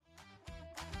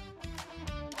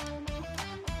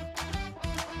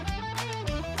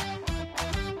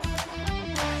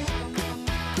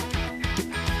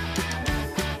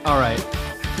All right,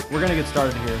 we're going to get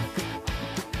started here.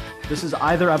 This is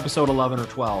either episode 11 or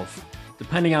 12,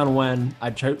 depending on when I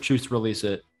choose to release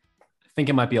it. I think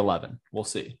it might be 11. We'll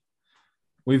see.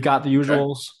 We've got the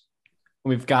usuals. Okay.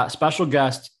 We've got special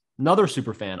guest, another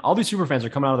super fan. All these super fans are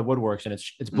coming out of the woodworks, and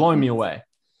it's blowing me away.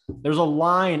 There's a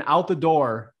line out the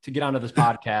door to get onto this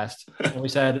podcast, and we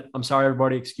said, I'm sorry,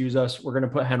 everybody, excuse us. We're going to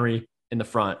put Henry in the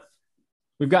front.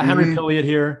 We've got Henry Pilliot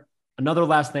here, another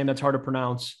last name that's hard to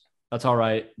pronounce. That's all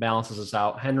right. Balances us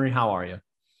out. Henry, how are you?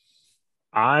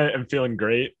 I am feeling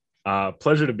great.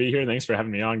 Pleasure to be here. Thanks for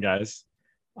having me on, guys.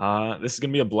 This is going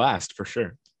to be a blast for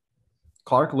sure.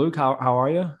 Clark, Luke, how are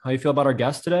you? How you feel about our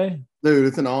guest today? Dude,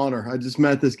 it's an honor. I just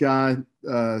met this guy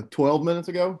 12 minutes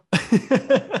ago,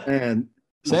 and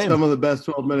some of the best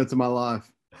 12 minutes of my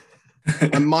life.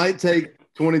 I might take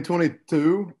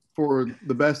 2022 for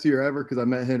the best year ever because I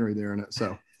met Henry during it.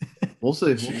 So we'll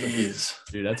see. Jeez.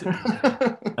 Dude,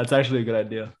 that's actually a good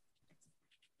idea.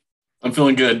 I'm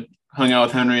feeling good. Hung out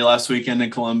with Henry last weekend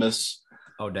in Columbus.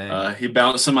 Oh, dang. He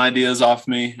bounced some ideas off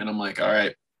me, and I'm like, all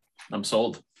right, I'm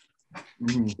sold.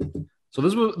 Mm-hmm. So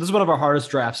this is one of our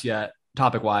hardest drafts yet,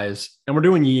 topic-wise, and we're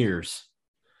doing years.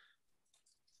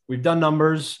 We've done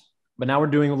numbers, but now we're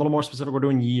doing a little more specific. We're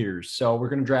doing years. So we're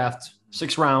going to draft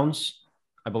 6 rounds,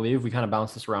 I believe. We kind of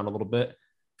bounced this around a little bit.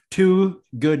 2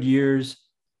 good years,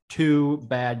 2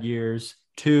 bad years,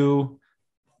 2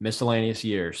 miscellaneous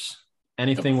years.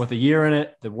 Anything with a year in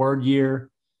it, the word year,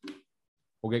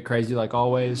 we'll get crazy like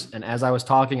always. And as I was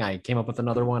talking, I came up with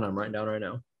another one I'm writing down right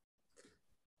now.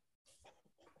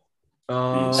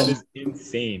 That is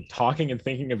insane. Talking and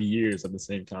thinking of years at the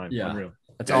same time. Yeah. Unreal.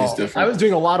 That's all. I was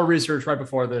doing a lot of research right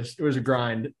before this. It was a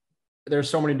grind. There's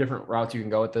so many different routes you can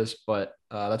go with this, but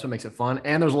that's what makes it fun.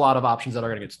 And there's a lot of options that are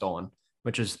going to get stolen,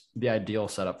 which is the ideal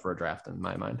setup for a draft in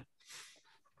my mind.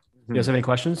 You guys have any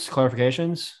questions,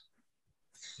 clarifications,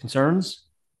 concerns?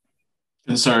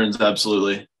 Concerns,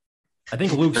 absolutely. I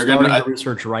think Luke's starting the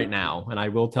research right now, and I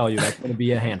will tell you that's going to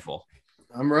be a handful.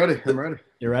 I'm ready.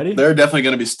 You ready? There are definitely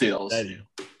going to be steals.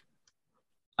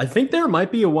 I think there might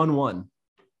be a 1-1.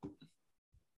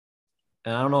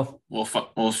 And I don't know if we'll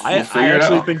figure it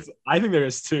out. I think there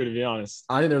is 2, to be honest.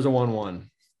 I think there's a 1-1.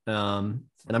 And I'm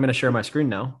going to share my screen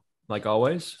now, like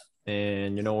always.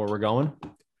 And you know where we're going.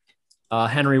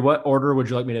 Henry, what order would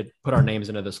you like me to put our names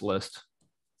into this list?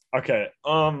 Okay.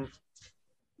 Wow.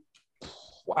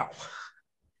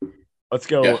 Let's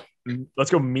go. Yeah.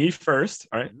 Let's go me first.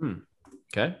 All right.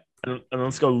 Okay. And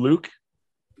let's go Luke.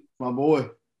 My boy.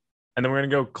 And then we're gonna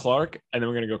go Clark, and then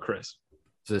we're gonna go Chris.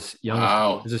 Is this youngest?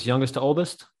 Wow. Is this youngest to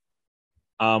oldest?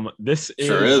 This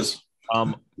sure is.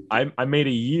 I made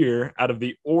a year out of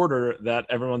the order that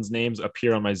everyone's names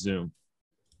appear on my Zoom.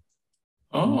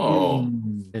 Oh,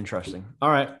 interesting. All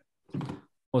right.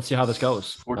 Let's see how this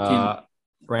goes. 14.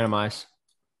 Randomize.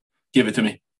 Give it to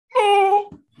me.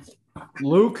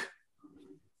 Luke.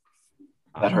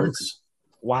 That hurts.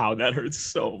 Wow, that hurts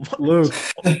so much.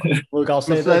 Luke, I'll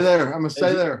stay there. I'm going to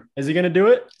stay there. Is he going to do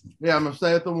it? Yeah, I'm going to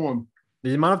stay at the 1.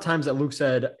 The amount of times that Luke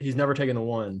said he's never taken the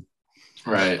 1.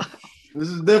 Right. This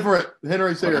is different.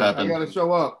 Henry's here. I got to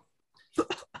show up.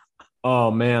 Oh,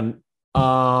 man.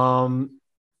 All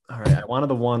right. I wanted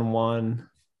the 1-1.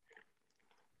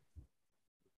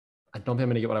 I don't think I'm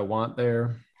going to get what I want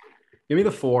there. Give me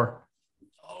the 4.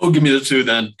 Oh, give me the 2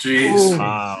 then. Jeez.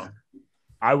 Wow.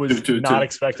 I was not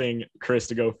expecting Chris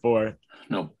to go 4.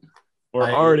 Nope.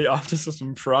 We're already off to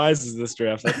some prizes this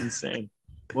draft. That's insane.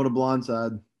 What a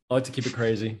blindside. I like to keep it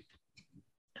crazy.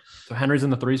 So Henry's in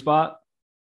the 3 spot.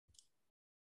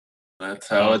 That's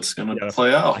how it's going to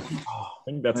play out. I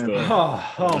think that's the.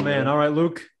 Oh, man. All right,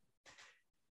 Luke.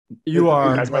 You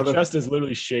are. Guys, my chest is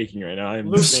literally shaking right now.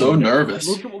 I'm so nervous.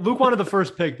 Luke wanted the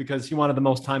first pick because he wanted the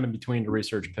most time in between to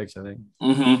research picks, I think.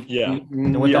 Mm-hmm. Yeah.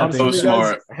 And so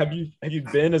smart. Have you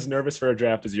been as nervous for a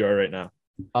draft as you are right now?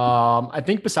 I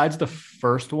think besides the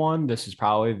first one, this is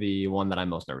probably the one that I'm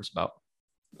most nervous about.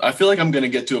 I feel like I'm going to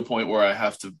get to a point where I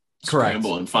have to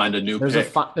scramble and find a new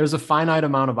pick. There's a finite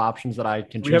amount of options that I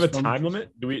can choose. Do we have a time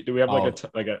limit? Do we have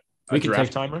a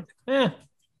draft timer?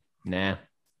 Nah.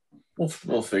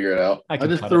 We'll figure it out. I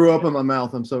just threw up in my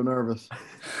mouth. I'm so nervous.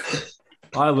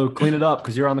 All right, Luke, clean it up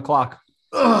because you're on the clock.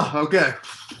 Okay.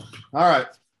 All right.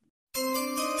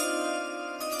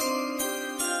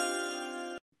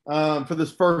 For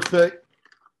this first pick,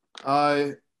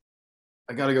 I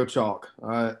got to go chalk. All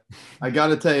right. I got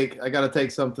to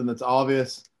take something that's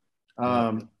obvious.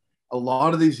 A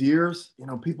lot of these years,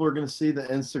 people are going to see the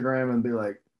Instagram and be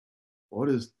like, what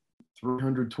is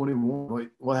 321?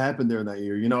 What happened during that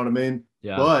year? You know what I mean?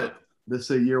 Yeah. But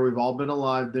this is a year we've all been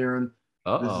alive during.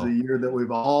 This is a year that we've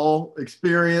all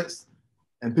experienced.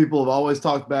 and people have always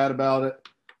talked bad about it.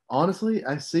 Honestly,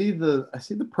 I see the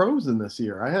pros in this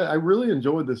year. I really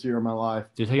enjoyed this year of my life.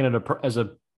 You're taking it as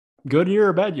a good year or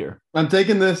a bad year? I'm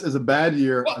taking this as a bad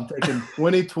year. I'm taking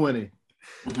 2020.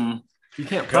 Mm-hmm. You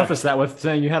can't preface that with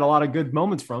saying you had a lot of good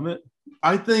moments from it.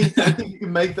 I think you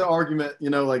can make the argument,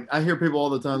 like I hear people all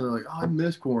the time, they're like, oh, I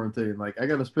miss quarantine. Like I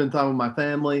got to spend time with my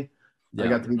family. Yeah. I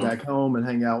got to be back home and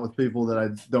hang out with people that I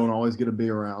don't always get to be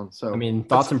around. So I mean,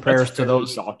 thoughts and prayers to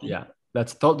those. Shocking. Yeah,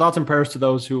 that's thoughts and prayers to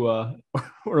those who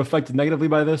were affected negatively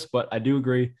by this. But I do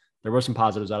agree there were some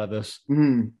positives out of this,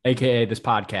 aka this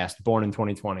podcast, born in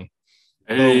 2020.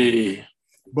 Hey,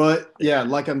 but yeah,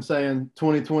 like I'm saying,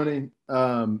 2020.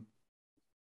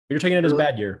 You're taking it as a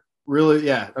bad year. Really,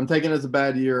 yeah, I'm taking it as a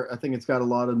bad year. I think it's got a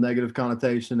lot of negative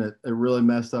connotation. It really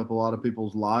messed up a lot of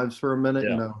people's lives for a minute.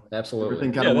 Yeah. Absolutely.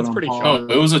 Everything kind Yeah, of that's went pretty on shocking.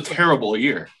 pause. it was a terrible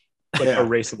year. Like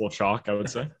erasable shock, I would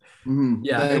say.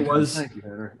 Yeah, Thank it you. was. Thank you,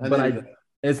 Henry. But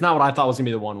it's not what I thought was gonna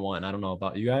be the 1-1. I don't know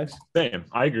about you guys. Same.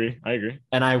 I agree.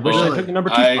 And I wish Really? I took the number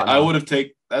 2 I spot. would have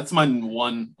taken that's my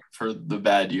one for the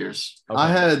bad years. Okay.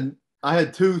 I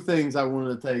had two things I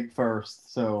wanted to take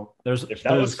first. So If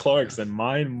that was Clark's, then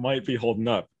mine might be holding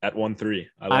up at 1-3.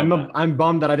 I'm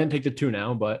bummed that I didn't take the 2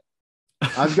 now, but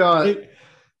I've got,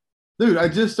 dude, I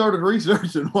just started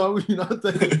researching. Why would you not take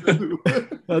the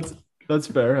two? that's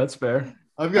fair. That's fair.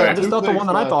 I've got. I just thought the one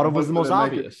that I thought of was the most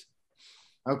obvious.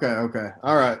 obvious. Okay.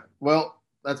 All right. Well,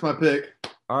 that's my pick.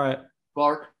 All right.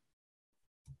 Clark.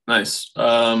 Nice.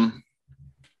 I'm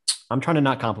trying to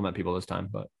not compliment people this time,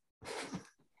 but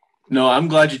No, I'm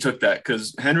glad you took that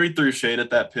because Henry threw shade at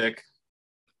that pick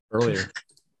earlier.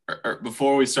 or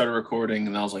before we started recording,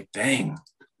 and I was like, "Dang,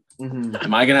 Mm-hmm.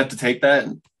 am I gonna have to take that?"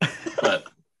 But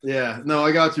Yeah. No,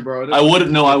 I got you, bro. I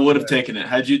would have taken it.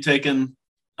 Had you taken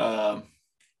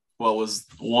what was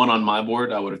 1 on my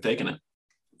board, I would have taken it.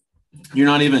 You're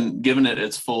not even giving it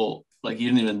its full, like you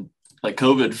didn't even like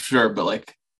COVID, sure, but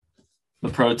like the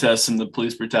protests and the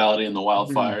police brutality and the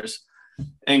wildfires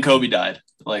and Kobe died,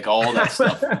 like all that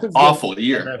stuff. Awful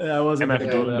year. Yeah, I wasn't MF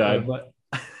gonna go Doom that died. way,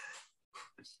 but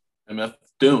MF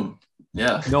Doom.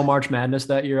 Yeah. no March Madness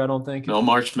that year, I don't think. No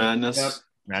March Madness. Yep.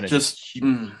 Man, Just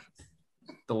The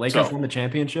Lakers So- won the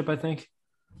championship, I think.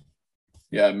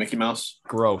 yeah, Mickey Mouse.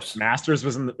 Gross. Masters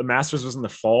was in the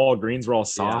fall. Greens were all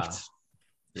soft.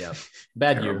 Yeah.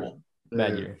 Bad year. Terrible.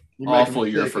 Bad year. You make a Awful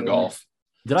year mistake, for Henry. golf.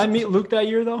 Did I meet Luke that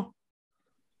year though?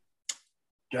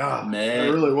 God, Man,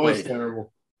 it really was wait.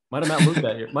 terrible. Might have met Luke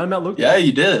that year. Might have met Luke. Yeah, that year.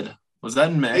 you did. Was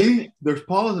that in May? Hey, there's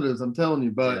positives, I'm telling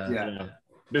you, but yeah. Yeah.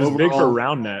 It was big for Overall-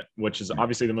 round net, which is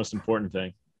obviously the most important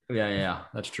thing. Yeah.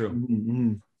 That's true.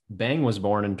 Mm-hmm. Bang was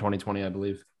born in 2020, I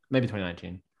believe. Maybe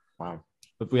 2019. Wow.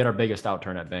 But we had our biggest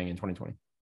outturn at Bang in 2020.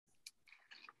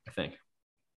 I think.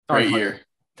 All Great right, year.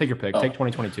 Take your pick. Oh. Take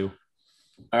 2022.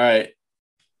 All right.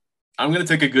 I'm gonna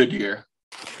take a good year.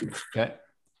 Okay.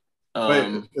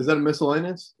 Wait, is that a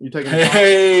miscellaneous? You taking?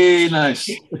 Hey, nice.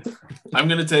 I'm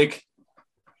gonna take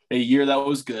a year that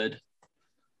was good.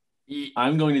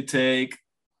 I'm going to take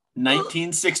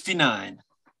 1969.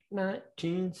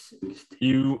 1960.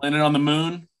 You Landed on the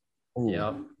moon.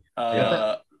 Yep.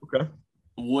 Okay.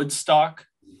 Woodstock.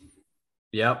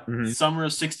 Yep. Mhm. Summer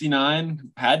of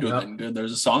 69 had to have Yep. been good.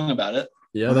 There's a song about it.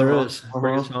 Yeah, there Uh-huh. is.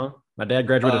 Pretty good song. My dad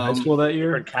graduated high Um, school that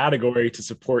year. Different category to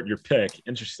support your pick.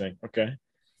 Interesting. Okay.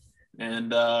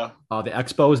 And The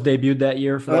Expos debuted that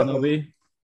year for the Uh-oh. MLB.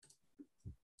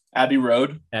 Abbey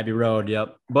Road. Abbey Road,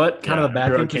 yep. But kind Yeah, of a bad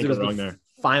Abbey thing Road because can't it go was wrong the there.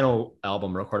 final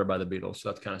album recorded by the Beatles, so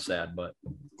that's kind of sad. But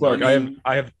Clark, I I mean,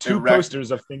 have two it wrecked-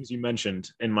 posters of things you mentioned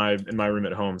in my room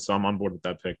at home, so I'm on board with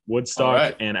that pick. Woodstock All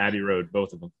right. and Abbey Road,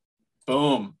 both of them.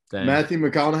 Boom. dang. Matthew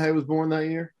McConaughey was born that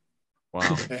year.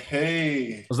 Wow.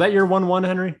 Hey. Was that your 1-1,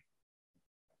 Henry?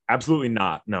 Absolutely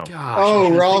not. No. Gosh, Oh, I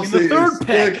should've Rossi taken the is third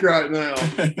pick. sick right now.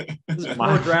 This is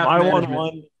My, poor draft my management.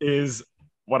 1-1 is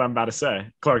what I'm about to say.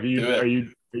 Clark, Do it. are you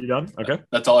done? Okay.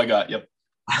 That's all I got. Yep.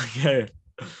 Okay.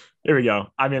 Here we go.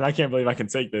 I mean, I can't believe I can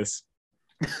take this.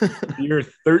 Year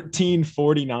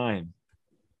 1349.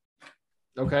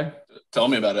 Okay. Tell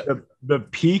me about it. The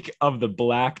peak of the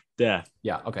Black Death.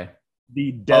 Yeah. Okay.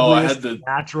 The Oh, I deadliest had the-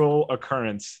 natural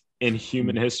occurrence in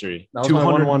human history. That was my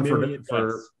 200 1-1 million for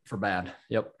deaths. bad.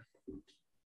 Yep.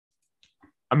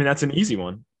 I mean, that's an easy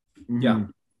one. Yeah.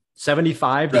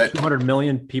 75 to Right. 200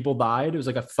 million people died. It was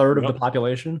like a third of the Yep.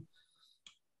 population.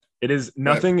 It is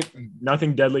nothing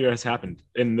deadlier has happened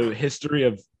in the history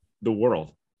of the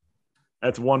world.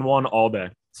 That's 1-1 all day.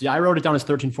 See, I wrote it down as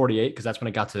 1348 because that's when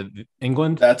it got to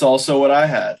England. That's also what I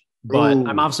had. But Ooh.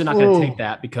 I'm obviously not going Ooh. to take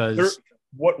that because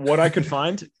What I could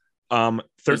find,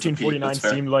 1349 That's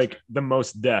fair. seemed like the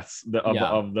most deaths Yeah,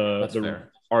 of that's the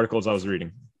fair. articles I was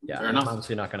reading. Yeah, Fair I'm enough.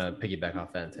 obviously not going to piggyback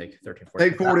off that and take 13, 14.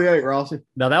 Take 48, Rossi.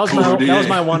 No, that was 48.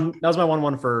 my one. That was my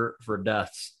 1-1 for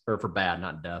deaths or for bad,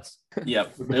 not deaths.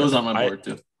 Yep, it was on my board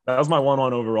too. That was my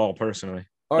 1-1 overall, personally.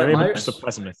 All right, Maybe my, I'm just a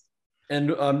pessimist. and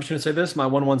I'm just going to say this: my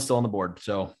 1-1's still on the board.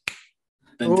 So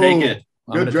Then take it.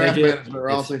 I'm Good gonna draft take it. management,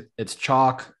 Rossi. It's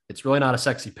chalk. It's really not a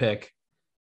sexy pick.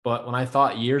 But when I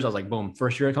thought years, I was like, boom,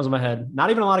 first year it comes in my head.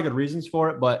 Not even a lot of good reasons for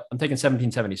it, but I'm taking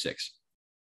 1776.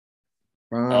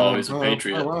 Oh, he's a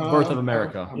Patriot. Birth of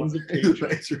America. He's a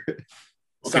Patriot.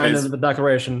 Signed Okay, into the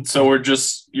Declaration. so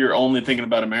you're only thinking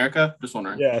about America? Just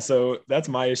wondering. Yeah, so that's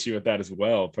my issue with that as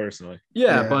well, personally.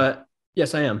 Yeah, Yeah. but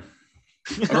yes, I am.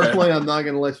 Personally, I'm not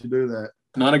going to let you do that.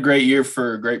 Not a great year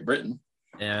for Great Britain.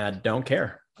 And I don't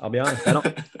care. I'll be honest. I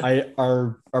don't.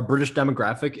 Our British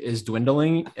demographic is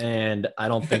dwindling, and I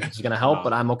don't think it's going to help.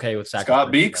 But I'm okay with Scott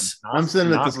sacrificing Beeks. I'm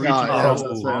sending it to Not Scott. reaching Yeah, out. that's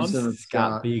what I'm sending it to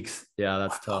Scott Scott. Beeks. Yeah,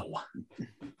 that's tough.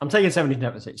 I'm taking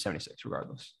 1776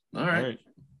 regardless. All All right.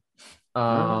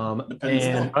 Um, Depends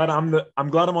and I'm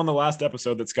glad I'm on the last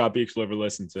episode that Scott Beeks will ever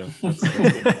listen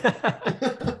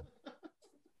to.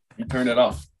 You turn it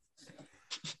off.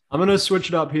 I'm gonna switch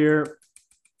it up here.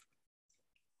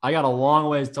 I got a long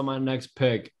ways till my next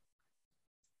pick,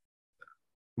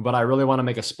 but I really want to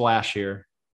make a splash here,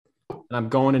 and I'm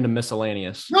going into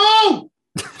miscellaneous. No!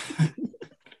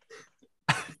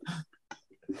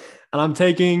 And I'm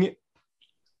taking.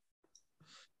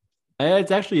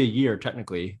 It's actually a year,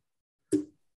 technically.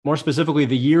 More specifically,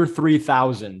 the year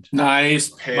 3000 Nice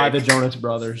pick. by the Jonas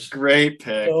Brothers. Great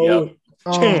pick. No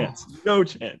Yep. chance. No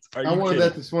chance. Are I you wanted kidding?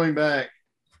 that to swing back.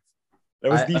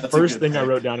 That was I- the That's a first good thing I pick.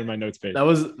 wrote down in my notes page. That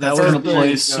was That's was going to the play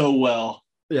thing. so well.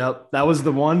 yeah. That was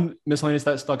the one miscellaneous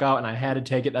that stuck out, and I had to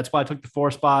take it. That's why I took the 4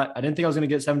 spot. I didn't think I was going to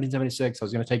get 1776. I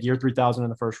was going to take year 3000 in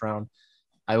the first round.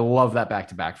 I love that back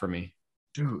to back for me.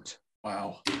 Dude.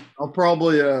 Wow. I'll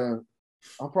probably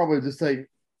just take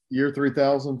year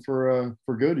 3000 for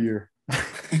Goodyear.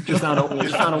 Just not a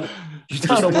whim.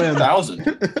 1,000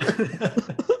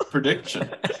 prediction.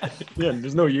 Yeah,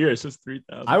 there's no year. It's just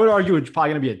 3,000. I would argue it's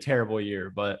probably going to be a terrible year,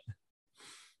 but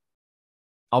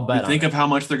I'll bet. Think of how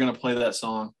much they're going to play that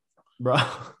song. bro.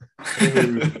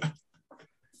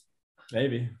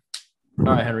 Maybe. All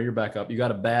right, Henry, you're back up. You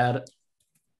got a bad.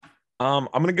 I'm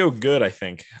gonna go good, I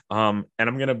think. And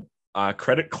I'm gonna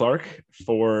credit Clark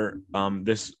for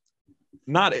this.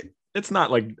 It's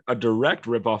not like a direct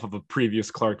ripoff of a previous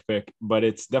Clark pick, but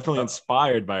it's definitely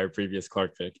inspired by our previous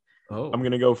Clark pick. Oh, I'm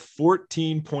gonna go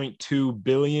 14.2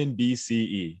 billion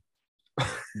BCE.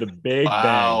 The Big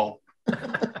Wow.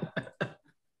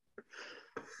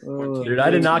 dude, I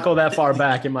did not go that far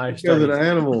back in my Because of the studies.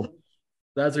 animal.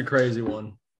 That's a crazy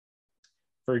one.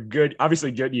 for good,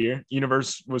 obviously good year.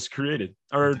 Universe was created,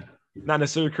 or not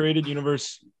necessarily created.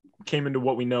 Universe came into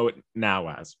what we know it now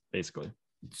as, basically.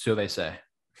 So they say.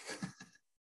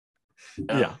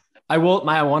 Yeah. I will.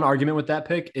 My one argument with that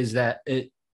pick is that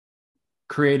it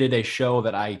created a show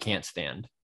that I can't stand.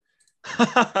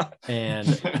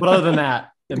 And but other than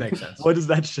that, it makes sense. What is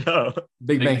that show?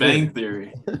 Big Big Bang, Bang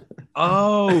Theory. Theory.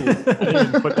 Oh, I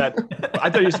didn't put that. I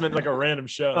thought you just meant like a random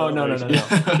show. Oh no. Like,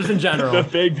 Just in general. The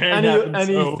Big Bang Any- happened,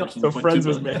 any- so Friends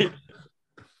was made.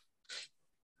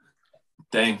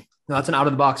 Dang. No, that's an out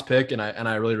of the box pick, and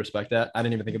I really respect that. I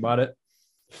didn't even think about it.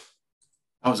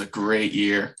 That was a great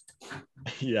year.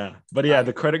 Yeah, but yeah,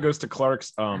 the credit goes to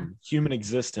Clark's human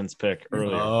existence pick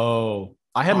earlier. Oh,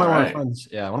 I had one of All my right. friends.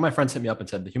 Yeah, one of my friends hit me up and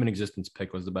said the human existence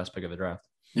pick was the best pick of the draft.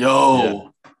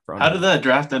 Yo. For How did that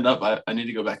draft end up? I need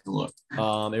to go back and look.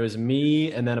 It was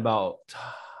me and then about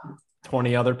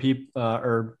 20 other people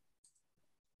or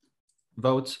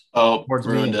votes Oh, towards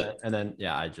me, ruined it. and then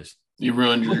yeah, I just You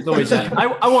ruined your. it's always that.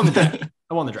 I won the draft.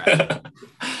 I won the draft.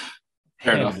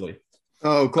 Fair enough. Handedly.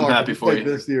 Oh, Clark, happy for take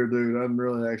you. this year, dude. I'm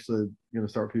really actually going to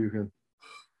start puking.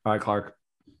 All right, Clark,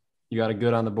 you got a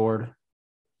good on the board.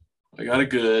 I got a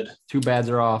good. 2 bads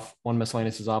are off. 1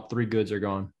 miscellaneous is off. 3 goods are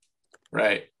gone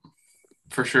Right.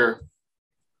 For sure.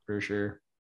 for sure.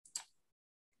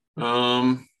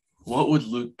 What would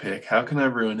Luke pick? How can I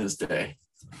ruin his day?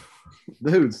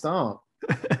 Dude, stop.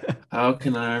 How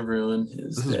can I ruin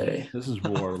his day? This is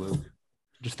war, Luke.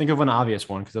 Just think of an obvious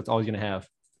one because that's all he's gonna have.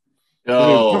 Dude, come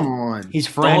Yo. on.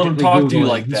 He's Don't let him frantically talk Googling. to you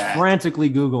like He's that. frantically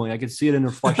Googling. I could see it in the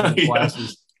reflection of the Yeah.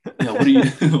 glasses. Yeah, what do you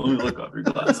let me look off your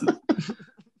glasses?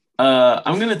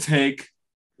 I'm gonna take.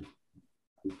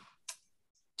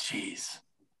 Jeez.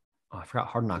 Oh, I forgot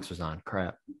Hard Knocks was on.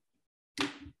 Crap.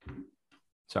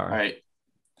 Sorry. All right.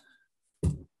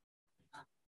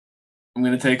 I'm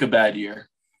gonna take a bad year.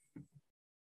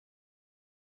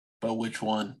 But which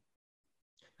one?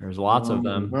 There's lots of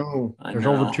them. No. I There's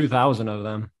know. over 2,000 of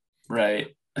them.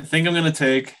 Right. I think I'm gonna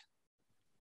take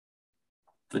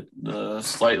the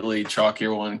slightly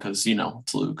chalkier one because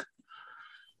it's Luke.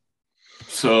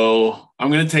 So I'm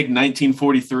gonna take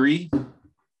 1943.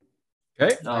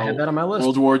 Okay, I had that on my list.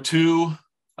 World War II.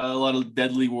 A lot of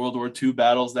deadly World War II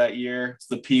battles that year. It's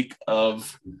the peak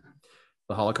of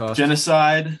The Holocaust.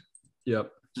 genocide.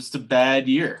 Yep. Just a bad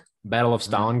year. Battle of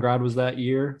Stalingrad was that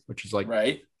year, which is like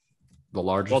Right. the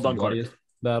largest Well done, and bloodiest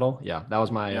battle. Yeah, that was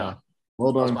my Yeah.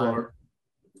 Well done, That's mine. Clark.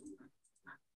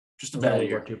 Just a World bad War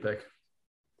year. II pick.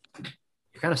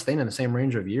 You're kind of staying in the same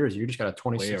range of years. You just got a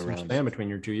 26 Way inch around. span between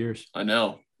your 2 years. I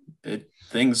know.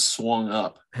 Things swung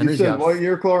up. You Henry's said got what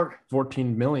year, Clark?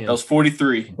 14 million. That was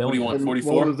 43. What do Billion. you want? And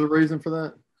 44? what was the reason for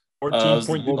that? It was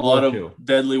 14 a World lot War of II.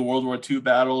 deadly World War II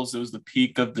battles. It was the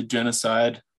peak of the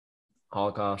genocide,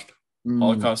 Holocaust.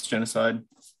 Holocaust genocide.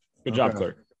 Good job, Okay.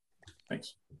 Clark.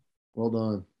 Thanks. Well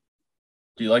done.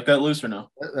 Do you like that, Luce, or no?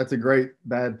 That's a great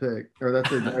bad pick, or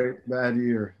that's a great bad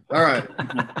year. All right.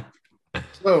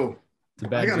 So It's a I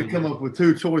bad got to year. come up with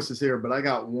two choices here, but I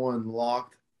got one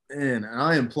locked in, and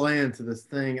I am playing to this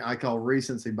thing I call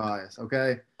recency bias.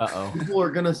 Okay. Uh-oh. People are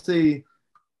going to see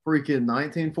freaking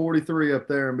 1943 up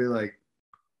there and be like,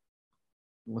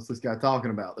 what's this guy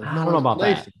talking about? There's I don't know about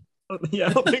that. explanation. Yeah,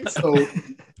 I don't think so. So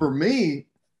for me,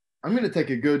 I'm going to take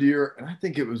a good year, and I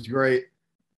think it was great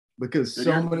because Good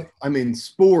so year? many, I mean,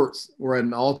 sports were at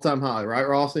an all-time high, right,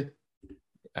 Rossi?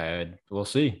 We'll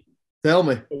see. Tell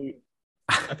me.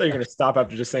 I thought you were going to stop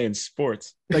after just saying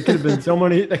sports. That could have been so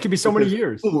many. That could be so many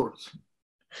years. Sports.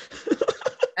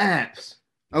 Apps.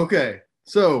 Okay,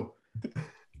 so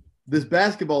this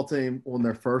basketball team won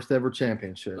their first ever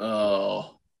championship.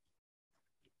 Oh,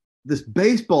 This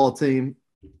baseball team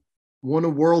won a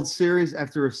World Series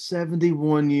after a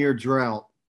 71-year drought.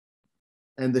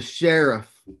 And the Sheriff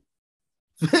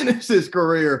finished his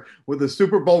career with a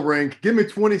Super Bowl ring. Give me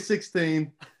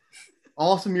 2016.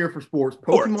 Awesome year for sports.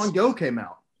 Pokemon Go came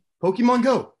out. Pokemon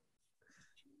Go.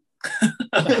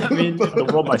 I mean, The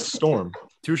world by storm.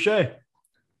 touche.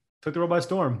 Took the world by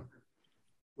storm.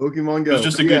 Pokemon it Go. was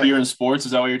just a good year in sports.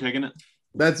 Is that why you're taking it?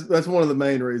 That's one of the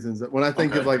main reasons that when I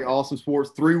think of like awesome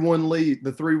sports, 3-1 lead.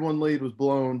 The 3-1 lead was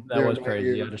blown. That during was crazy.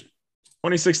 year. Yeah, just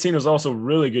 2016 was also a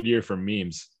really good year for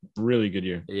memes. Really good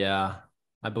year, yeah,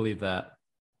 I believe that.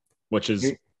 which is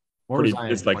Where pretty. was I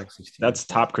in It's like 2016? that's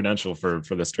top credential for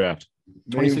this draft.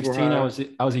 Memes were 2016.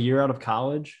 high. I was a year out of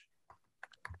college.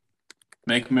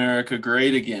 Make America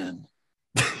great again.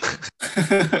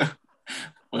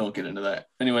 We won't get into that.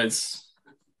 Anyways,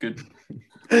 good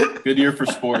year for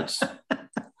sports.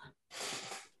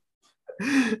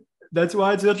 That's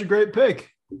why it's such a great pick.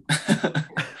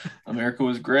 America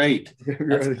was great.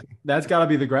 That's got to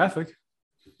be the graphic.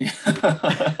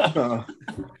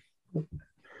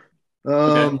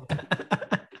 Uh,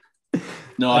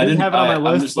 No, I I didn't didn't have it on my I'm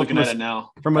list, just but looking at it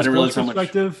now. From I a didn't sports realize how much.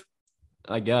 perspective,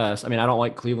 I guess. I mean, I don't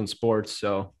like Cleveland sports,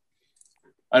 so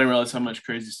I didn't realize how much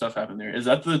crazy stuff happened there. Is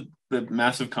that the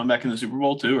massive comeback in the Super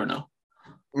Bowl too, or no?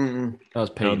 mm-mm. that was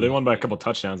No, Peyton. they won by a couple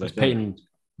touchdowns. I think. Peyton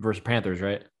versus Panthers,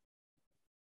 right?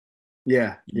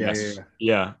 Yeah. Yes.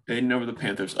 Yeah. Peyton over the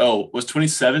Panthers. Oh, was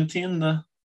 2017 the?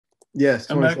 Yes,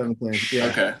 Comeback? 2017. Yeah.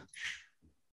 Okay,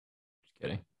 Just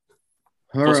kidding.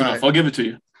 All close right. enough. I'll give it to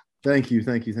you. Thank you.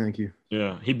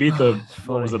 Yeah. He beat the It's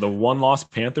what was funny. it? The one-loss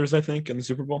Panthers, I think, in the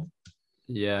Super Bowl.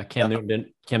 Yeah, Cam Newton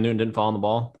didn't fall on the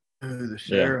ball. Ooh, the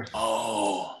Sheriff.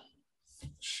 Oh,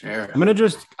 sure.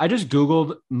 I just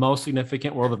Googled most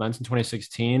significant world events in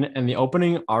 2016, and the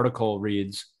opening article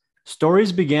reads,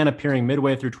 stories began appearing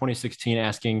midway through 2016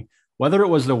 asking whether it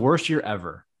was the worst year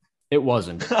ever. It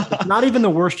wasn't. It's not even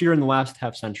the worst year in the last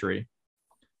half century.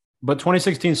 But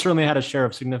 2016 certainly had a share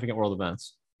of significant world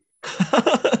events.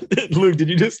 Luke, did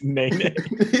you just name it?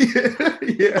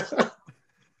 Yeah.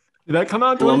 Did that come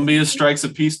out? Colombia strikes a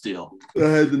peace deal. I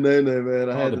had to name that, man.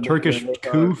 I Oh, had the to Turkish name that.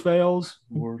 coup fails.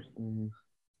 Worst thing.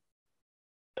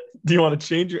 Do you want to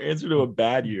change your answer to a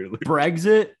bad year, Luke?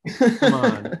 Brexit. Come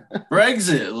on.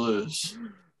 Brexit, lose.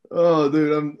 Oh,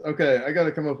 dude, I'm okay. I got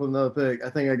to come up with another pick. I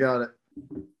think I got it.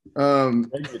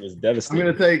 Brexit is I'm devastating.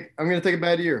 gonna take a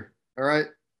bad year. All right.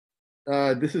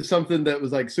 This is something that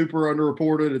was like super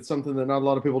underreported. It's something that not a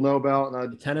lot of people know about,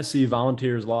 and Tennessee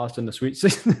Volunteers lost in the Sweet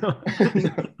 16.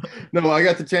 no, I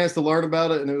got the chance to learn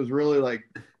about it, and it was really like,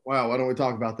 wow, why don't we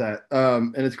talk about that?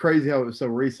 And it's crazy how it was so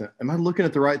recent. Am I looking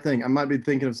at the right thing? I might be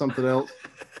thinking of something else.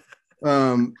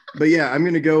 But yeah, I'm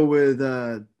gonna go with.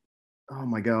 Oh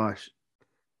my gosh,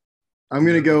 I'm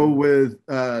gonna go with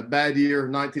bad year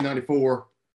 1994,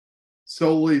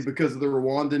 solely because of the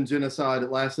Rwandan genocide.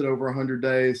 It lasted over 100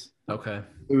 days. Okay.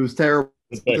 It was terrible.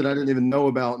 something I didn't even know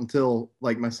about until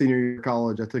like my senior year of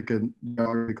college. I took a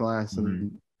geography class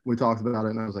and we talked about it,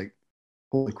 and I was like,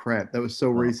 "Holy crap, that was so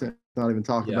recent! Not even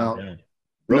talked about." Yeah.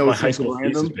 Wrote No, my it's high something school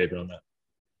random. thesis paper on that.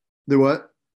 Do what?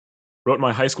 Wrote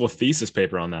my high school thesis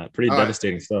paper on that. Pretty All right.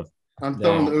 devastating stuff. I'm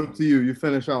throwing the oop to you. You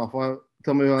finish off.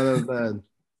 Tell me why that was bad.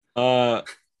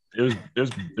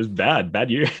 It was bad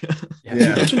year.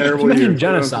 Yeah, If terrible you mentioned year.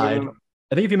 genocide.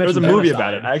 I think if you There's mentioned a movie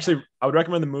genocide- about it. I would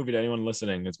recommend the movie to anyone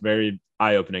listening. It's very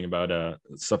eye-opening about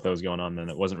stuff that was going on, and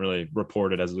it wasn't really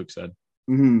reported, as Luke said.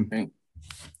 Mm-hmm.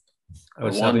 I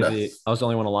was sadly I was the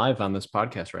only one alive on this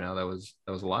podcast right now that was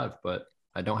alive, but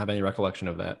I don't have any recollection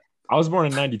of that. I was born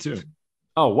in '92.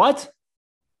 Oh, what?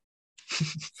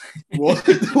 What?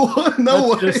 What? No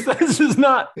way. This is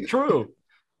not true.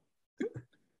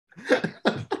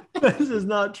 This is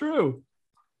not true.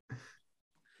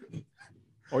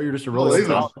 Or you're just a really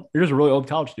old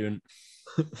college student.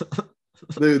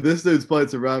 Dude, this dude's played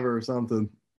Survivor or something.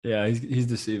 Yeah, he's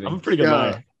deceiving. I'm a pretty good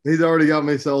liar. He's already got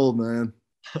me sold, man.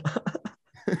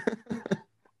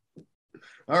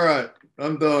 All right,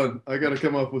 I'm done. I got to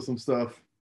come up with some stuff.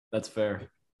 That's fair.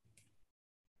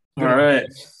 All right.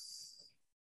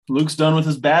 Luke's done with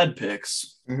his bad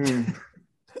picks. Mm-hmm.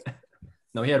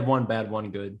 No, he had one bad,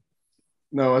 one good.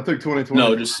 No, I took 2020.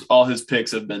 No, just all his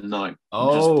picks have been just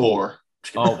poor.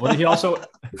 Oh, but he also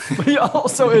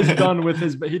is done with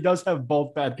his. He does have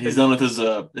both bad picks. He's done with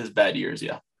his bad years.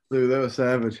 Yeah. Dude, that was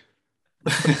savage.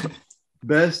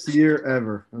 Best year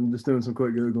ever. I'm just doing some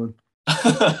quick Googling.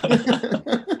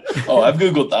 Oh, I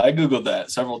Googled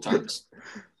that several times.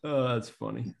 Oh, that's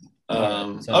funny.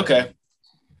 Okay.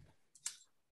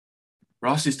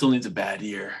 Rossi still needs a bad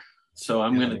year. So I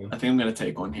think I'm gonna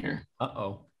take one here.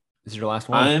 Uh-oh. This is your last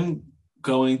one? I'm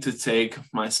going to take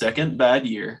my second bad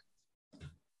year.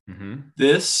 Mm-hmm.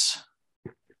 This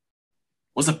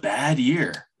was a bad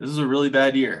year. This is a really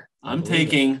bad year. I'm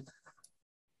taking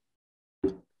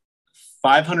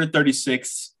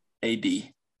 536 AD.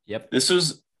 Yep. This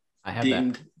was I have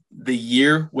deemed that. the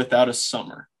year without a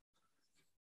summer.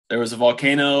 There was a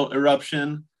volcano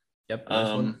eruption. Yep.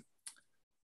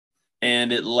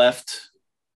 And it left.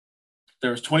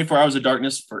 There was 24 hours of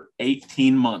darkness for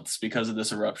 18 months because of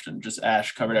this eruption. Just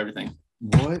ash covered everything.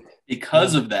 What?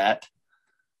 Because of that,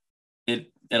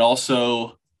 it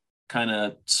also kind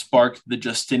of sparked the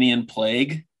Justinian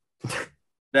plague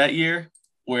that year,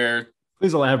 where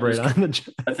Please elaborate on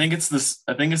the. I think it's the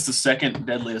second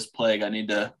deadliest plague. I need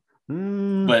to,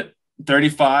 but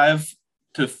 35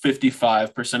 to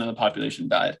 55% of the population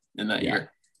died in that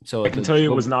year. So I can tell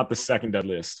you it was not the second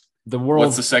deadliest. The world.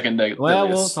 What's the second deadliest? Well,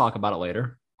 we'll talk about it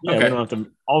later. Yeah, Okay. we don't have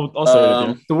to. I'll say it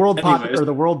again. The world Anyways.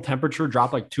 the world temperature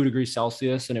dropped like 2 degrees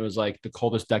Celsius, and it was like the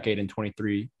coldest decade in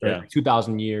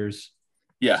 2,000 years.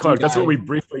 Yeah. Clark, that's what we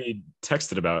briefly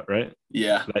texted about, right?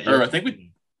 Yeah. That year. Or I think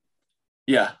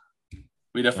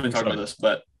we definitely talked about this,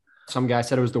 but Some guy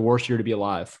said it was the worst year to be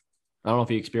alive. I don't know if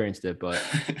he experienced it, but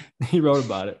he wrote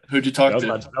about it. who'd you talk That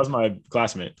to? was my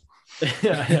classmate.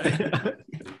 Yeah.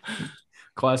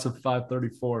 Class of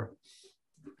 534.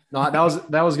 No,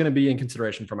 that was going to be in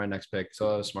consideration for my next pick. So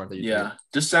that was smart that you did.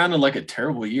 Just sounded like a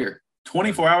terrible year.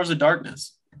 24 hours of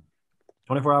darkness.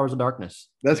 24 hours of darkness.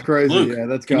 That's crazy. Luke, Yeah,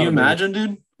 that's Can you gotta be- imagine,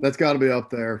 dude? That's got to be up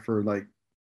there for like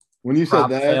when you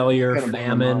Crop said that. failure, kinda blew my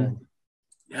famine. mind.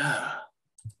 Yeah.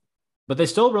 But they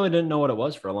still really didn't know what it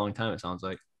was for a long time, it sounds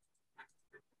like.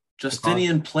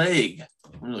 Justinian plague.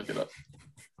 Let me look it up.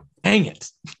 Dang it.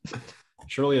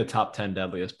 Surely a top 10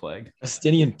 deadliest plague.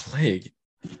 Justinian plague.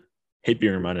 Hate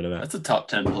being reminded of that. That's a top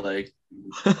 10 plague.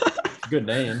 Good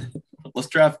name. Let's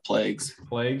draft plagues.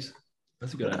 Plagues.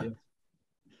 That's a good idea.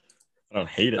 I don't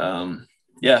hate it.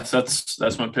 Yeah, so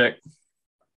that's my pick.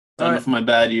 Done All with my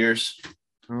bad years.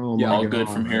 Oh Yeah, my All God. good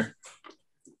from here.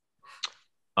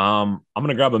 I'm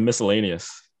gonna grab a miscellaneous.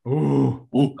 Ooh.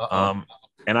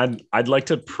 And I'd like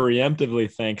to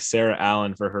preemptively thank Sarah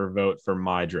Allen for her vote for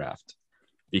my draft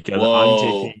because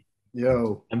Whoa.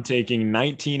 I'm taking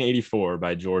 1984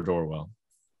 by George Orwell.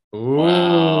 Ooh.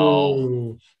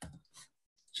 Wow.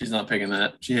 She's not picking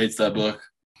that. She hates that book.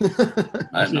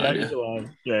 I have no idea.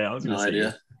 Yeah, I was No gonna say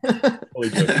idea. Holy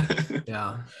joke.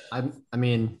 Yeah. I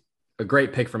mean, a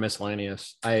great pick for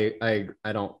miscellaneous. I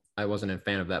wasn't a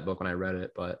fan of that book when I read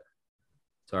it, but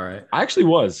it's all right. I actually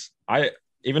was. I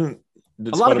even A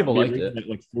lot of people liked reading it. At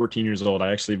like 14 years old,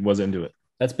 I actually was into it.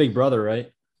 That's Big Brother,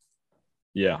 right?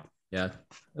 Yeah. Yeah.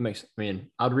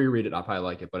 I'd reread it. I'll probably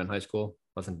like it, but in high school,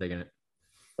 wasn't digging it.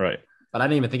 Right. But I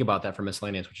didn't even think about that for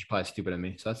miscellaneous, which is probably stupid of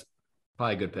me. So that's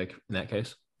probably a good pick in that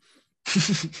case.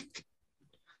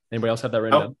 Anybody else have that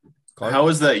written down? Clark? How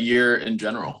was that year in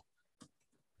general?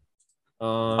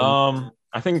 Um,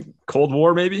 I think Cold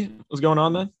War maybe was going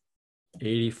on then.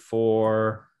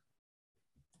 84.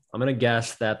 I'm gonna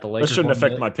guess that the Lakers. That shouldn't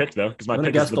affect won my pick though, because my I'm gonna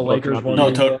pick guess is the the book, Lakers not the won No,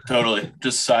 year. the- totally.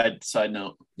 Just side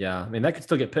note. Yeah, I mean that could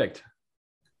still get picked.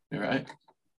 You're right.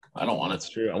 I don't want That's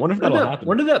it. true. I wonder if When that'll did, happen.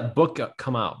 when did that book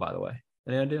come out? By the way,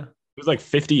 any idea? It was like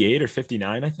 58 or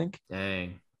 59, I think.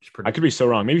 Dang, it's I pretty could be so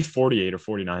wrong. Maybe 48 or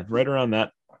 49, right around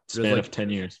that span like- of 10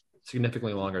 years.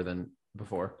 significantly longer than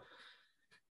before.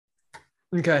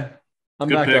 Okay, I'm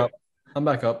Good back pick. up. I'm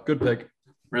back up. Good pick.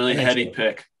 Really I think heady so.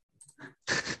 pick.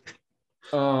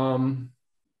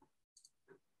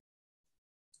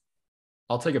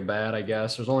 I'll take a bad, I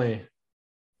guess. There's only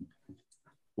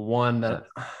one that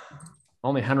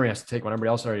only Henry has to take one. Everybody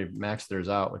else already maxed theirs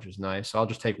out, which is nice. So I'll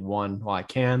just take one while I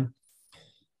can.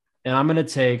 And I'm gonna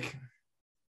take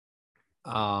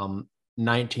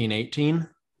 1918.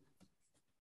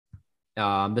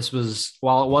 This was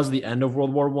while it was the end of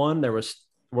World War One, there was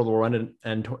World War One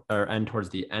end towards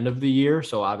the end of the year.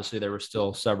 So obviously there were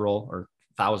still several or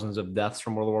thousands of deaths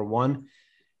from World War One.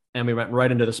 And we went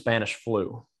right into the Spanish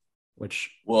flu,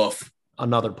 which Woof.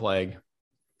 another plague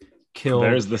killed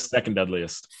There's the second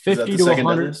deadliest. Is that 50 the to second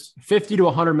 100 deadliest? 50 to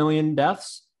 100 million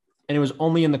deaths, and it was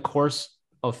only in the course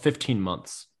of 15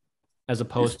 months as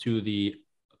opposed to the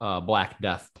Black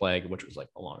Death plague, which was like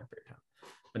a longer period of time.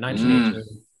 But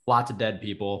 1918, lots of dead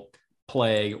people,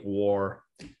 plague, war.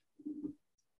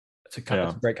 It's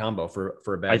a great combo for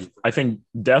a bad. I think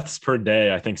deaths per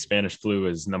day, I think Spanish flu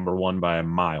is number one by a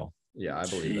mile. Yeah, I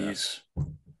believe that. Jeez.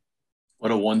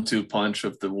 What a 1-2 punch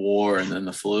of the war and then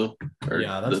the flu. Or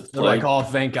Yeah, the they're like, plague. oh,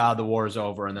 thank God the war is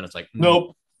over, and then it's like,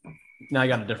 Nope. Now I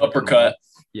got a different Uppercut.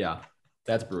 Yeah,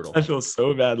 that's brutal. I feel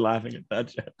so bad laughing at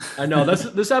that shit. I know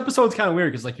this episode's kind of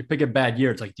weird because like you pick a bad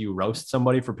year. It's like, do you roast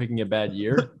somebody for picking a bad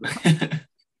year?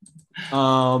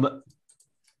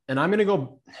 And I'm gonna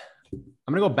go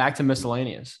back to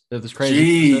miscellaneous. This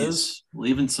crazy this is. Jeez.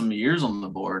 Leaving some years on the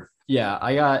board. Yeah,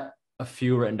 I got a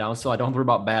few written down still. I don't have to worry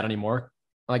about bad anymore.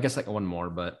 Well, I guess like one more,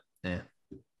 but I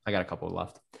got a couple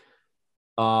left.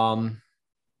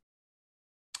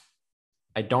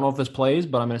 I don't know if this plays,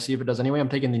 but I'm gonna see if it does anyway. I'm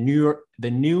taking the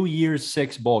New Year's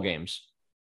 6 bowl games.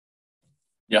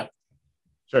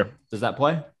 Sure. Does that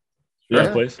play? Yes,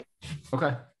 Yeah. please. Okay.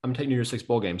 I'm gonna take New Year's 6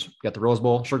 bowl games. We got the Rose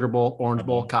Bowl, Sugar Bowl, Orange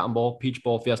Bowl, Cotton Bowl, Peach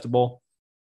Bowl, Fiesta Bowl.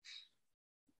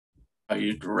 How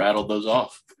you rattled those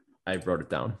off. I wrote it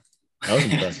down. That was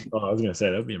impressive. Oh, I was going to say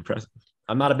that would be impressive.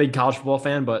 I'm not a big college football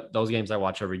fan, but those games I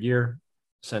watch every year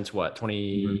since what,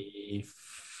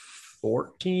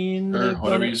 2014? Or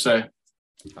whatever you say.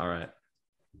 All right.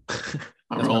 I'm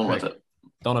That's rolling my with pick. it.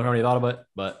 Don't know if I already thought of it,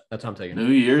 but that's what I'm taking. New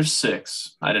Year's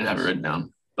 6. I didn't have it written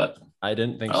down, but I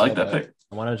didn't think I like that but pick.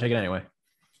 I wanted to take it anyway.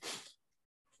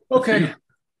 Okay.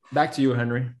 Back to you,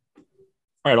 Henry. All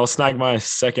right, I'll snag my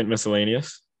second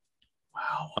miscellaneous.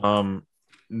 Wow.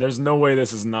 There's no way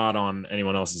this is not on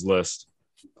anyone else's list.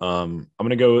 I'm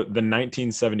gonna go the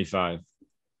 1975.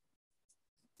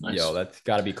 Nice. Yo, that's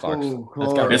got to be Clark's. Oh,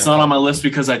 That's gotta be It's not on my list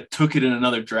because I took it in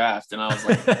another draft and I was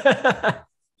like,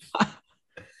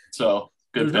 so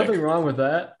good There's pick. nothing wrong with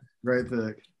that. Great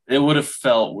pick. It would have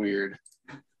felt weird.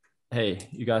 Hey,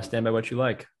 you got to stand by what you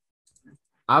like.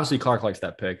 Obviously, Clark likes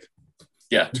that pick.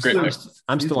 Yeah, it's a great I'm, pick.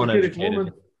 I'm You still took Kitty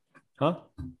uneducated. Foreman?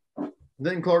 Huh?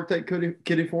 Didn't Clark take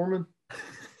Kitty Foreman?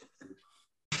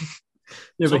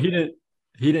 Yeah, So- but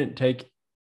he didn't take.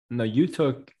 No, you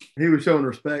took. He was showing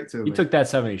respect to me. You took that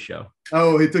 '70s show.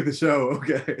 Oh, he took the show.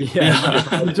 Okay.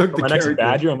 Yeah, you took For the my next character.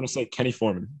 bad year, I'm gonna say Kenny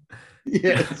Foreman.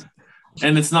 Yes.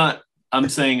 And it's not, I'm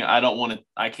saying I don't want to,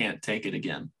 I can't take it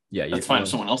again. Yeah, That's fine if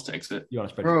someone else takes it. You want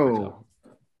to spread your picks out.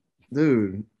 Bro.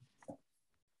 Dude.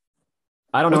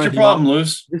 I don't know. What's your anything problem, about-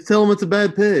 Luce? Just tell him it's a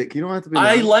bad pick. You don't have to be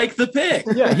I nice. like the pick.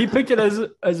 Yeah, he picked it as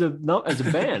a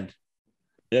band.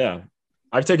 Yeah,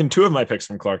 I've taken two of my picks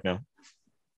from Clark now.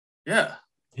 Yeah.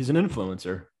 He's an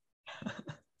influencer.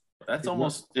 That's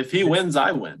almost, if he wins,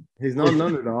 I win. He's not an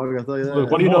underdog, I'll tell you that. Luke,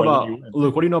 what do you know More about than you win.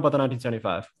 Luke? What do you know about the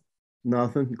 1975?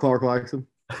 Nothing. Clark likes him.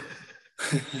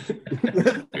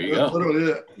 There you go.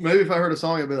 Literally it. Maybe if I heard a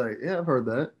song, I'd be like, yeah, I've heard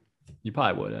that. You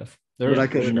probably would have. But I I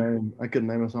couldn't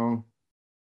name a song.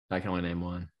 can only name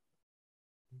one.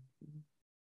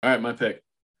 All right, my pick.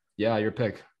 Yeah, your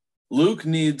pick. Luke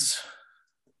needs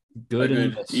Good, a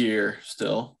and good year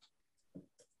still.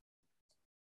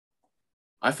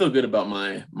 I feel good about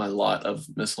my lot of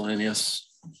miscellaneous.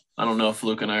 I don't know if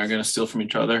Luke and I are going to steal from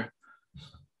each other.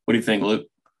 What do you think, Luke?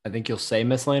 I think you'll say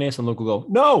miscellaneous, and Luke will go,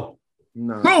 no.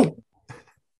 No.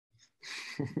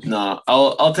 No,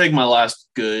 I'll take my last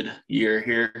good year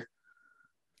here.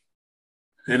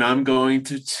 And I'm going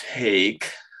to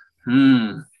take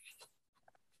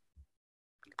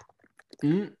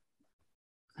Mm.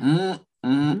 I'm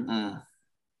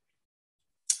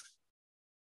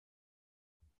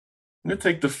going to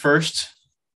take the first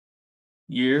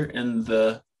year in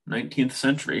the 19th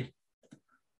century.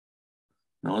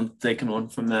 No one's taken one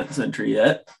from that century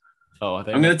yet. Oh, I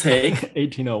think I'm going to take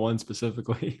 1801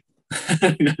 specifically.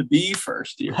 the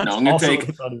first year. That's No, I'm going to also take,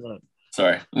 the funny one.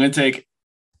 sorry, I'm going to take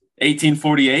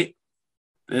 1848.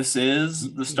 This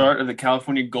is the start of the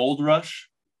California Gold Rush.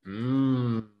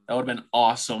 Mm. That would have been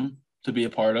awesome to be a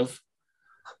part of.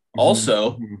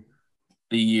 Also,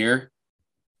 the year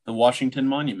the Washington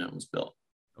Monument was built.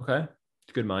 Okay. It's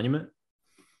a good monument.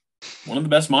 One of the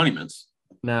best monuments.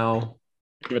 Now,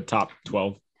 Give it top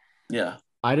 12. Yeah.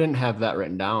 I didn't have that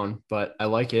written down, but I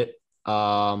like it.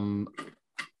 Why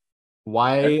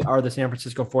are the San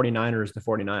Francisco 49ers the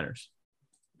 49ers?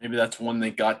 Maybe that's when they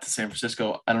got to San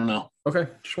Francisco. I don't know. Okay.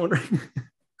 Just wondering.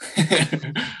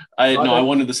 I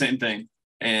wanted the same thing.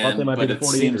 Thought they might But be it the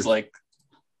 48ers. seems like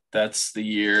that's the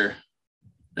year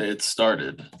it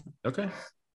started. Okay.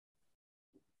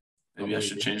 Maybe I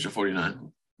should change to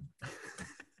 49.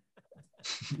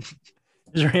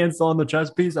 Is your hand still on the chess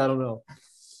piece? I don't know.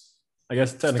 I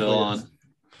guess technically. Still on.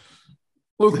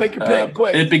 Luke, make your pick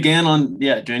quick. It began on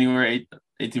January 8th,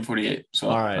 1848. So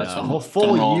All right. that's A what whole I'm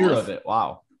full rolling year with. of it.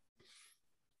 Wow.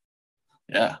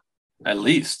 Yeah, at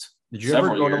least. Did you ever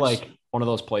Several go to years. like one of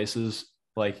those places,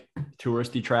 like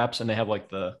touristy traps, and they have like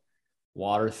the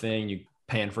water thing? You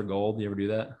pan for gold. You ever do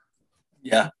that?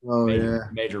 Yeah. Oh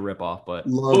Major ripoff, but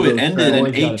Love Oh, it those ended in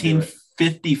Always gotta do it.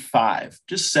 1855.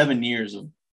 Just 7 years of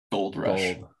gold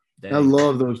rush. gold. Dang. I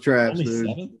love those traps, Only dude.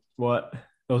 7? What?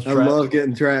 Those I traps? love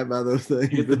getting trapped by those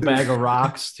things. You get the dude. bag of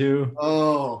rocks too.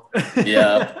 Oh,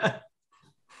 Yeah.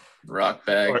 Rock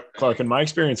bag. Clark, in my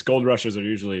experience, gold rushes are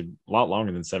usually a lot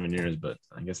longer than 7 years, but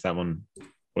I guess that one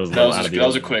was a That little was, out of the that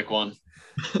was a ordinary. quick one.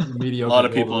 A Mediocre lot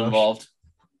of gold people rush. involved.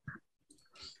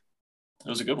 It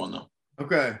was a good one though.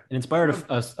 okay. It inspired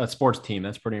a sports team.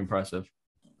 That's pretty impressive.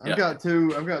 I've got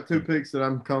two picks that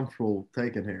I'm comfortable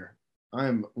taking here. I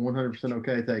am 100%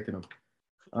 okay taking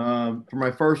them. For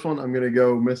my first one, I'm going to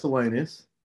go miscellaneous,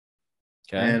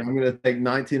 Okay. and I'm going to take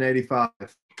 1985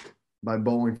 by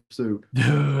Bowling for Soup.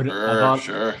 Dude,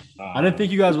 Sure. I didn't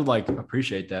think you guys would like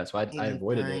appreciate that, so I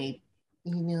avoided it.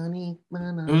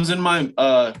 It was in my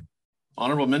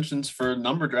honorable mentions for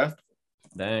number draft.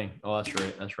 Dang. Oh, that's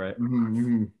right. That's right.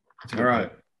 Mm-hmm. That's a good All right,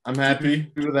 pick. I'm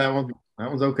happy with that one. That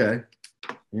one's okay.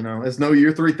 You know, it's no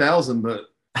year 3000, but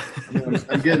I mean,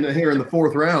 I'm getting it here in the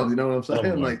fourth round. You know what I'm saying?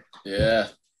 Oh, boy. Like Yeah.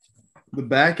 the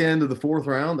back end of the fourth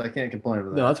round, I can't complain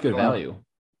with that. No, that's good value.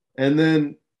 And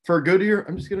then for Goodyear,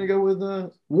 I'm just gonna go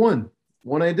with one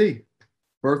AD,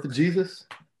 Birth of Jesus.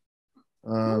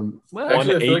 Well,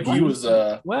 Actually, I feel like AD? he was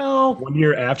well, 1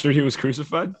 year after he was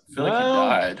crucified? I feel like Well, he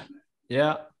died.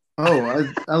 yeah.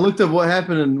 I looked up what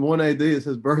happened in 1 AD. It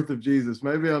says Birth of Jesus.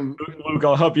 Maybe I'm. Luke,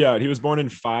 I'll help you out. He was born in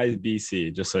 5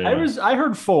 BC, just so you know. I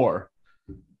heard 4.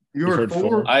 You You've heard heard 4?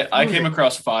 four? I came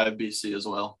across 5 BC as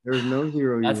well. There's no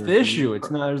 0. That's year. the issue.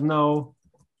 It's not. There's no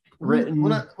written.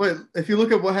 Wait, if you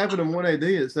look at what happened in 1 AD,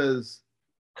 it says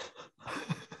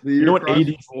the year You know what Christ AD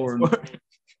was stands born. for?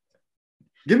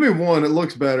 Give me 1. It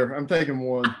looks better. I'm taking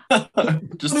 1. Just What the are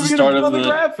we gonna start put of on the the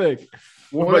graphic.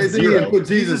 1 about AD 0? and put Jesus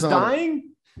Jesus on it. dying?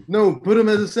 No, put him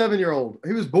as a 7-year-old.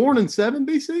 He was born in 7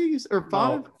 BC or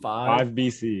 5? No, 5. 5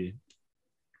 BC.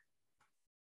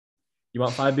 You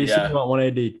want 5 BC? Yeah. You want 1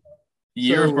 AD?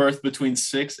 year So- of birth between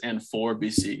 6 and 4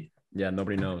 BC. Yeah,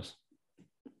 nobody knows.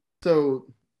 So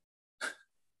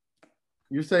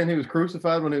you're saying he was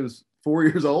crucified when he was 4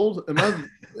 years old? Do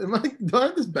I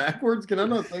have this backwards? Can I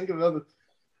not think of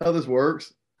how this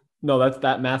works? No,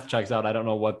 that math checks out. I don't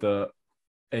know what the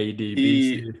AD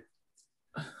He- BC.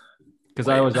 Because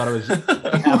I always thought it was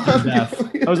after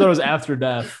death. I always thought it was after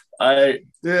death. yeah.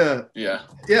 Yeah,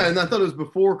 and I thought it was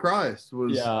before Christ.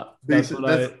 Was Yeah, that's BC.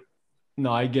 what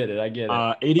No, I get it. I get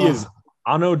it. 80 is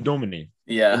Anno Domini.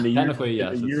 Yeah. In the Technically, year,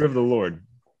 yes, The it's- year of the Lord.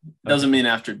 Doesn't mean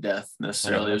after death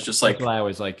necessarily. It was just like That's what I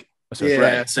always like. Yeah,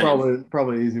 Right, it's same.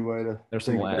 probably an easy way to There's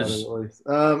some think about it ladders. at least.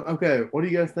 Okay, what do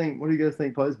you guys think? What do you guys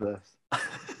think plays best?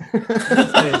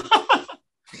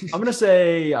 I'm gonna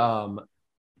say I'm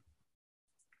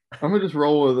gonna just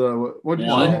roll with what did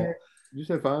you One. say? Did you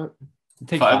say 5?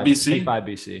 take 5 BC? Take 5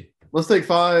 BC. Let's take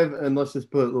 5 and let's just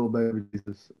put little baby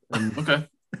Jesus. And okay.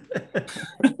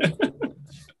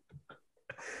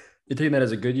 You're taking that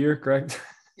as a good year, correct?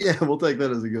 yeah, we'll take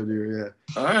that as a good year.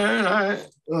 All right. Yeah.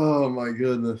 Oh my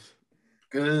goodness.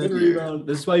 Good year. rebound.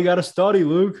 This is why you got to study,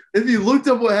 Luke. If you looked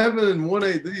up what happened in 1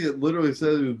 AD, it literally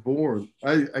says he was born.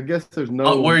 I guess there's no.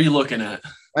 Oh, where are you looking at?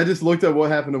 I just looked up what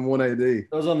happened in 1 AD. That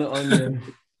was on the onion.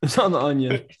 It's on the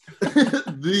Onion.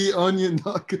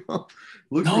 TheOnion.com.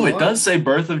 Look No, for it life. does say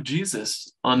birth of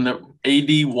Jesus on the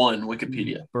AD1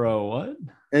 Wikipedia. Bro, what?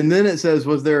 And then it says,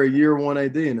 was there a year 1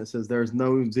 AD? And it says there's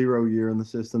no 0 year in the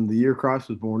system. The year Christ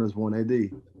was born is 1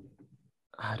 AD.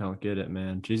 I don't get it,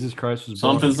 man. Jesus Christ was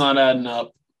born. Something's not adding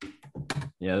up.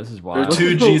 Yeah, this is There wild. are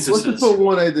two Let's just Jesuses. put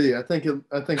 1 AD. I think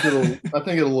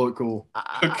it'll look cool.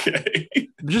 Okay.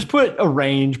 Just put a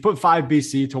range. Put 5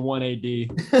 BC to 1 AD.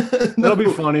 That'll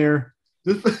be funnier.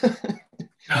 Just,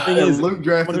 Thing yeah, is, Luke someone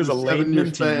drafted who's the a 7 year layman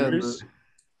to span. years,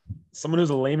 someone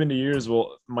who's a layman to years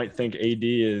might think AD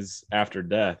is after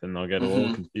death, and they'll get a little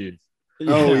Mhm. confused.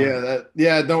 Oh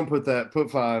yeah, don't put that. Put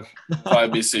 5.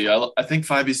 5 BC. I think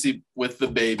 5 BC with the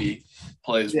baby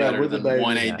plays Yeah, better with the than baby,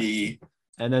 1 yeah. AD.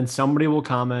 And then somebody will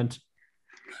comment,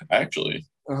 Actually,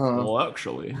 Uh-huh. well,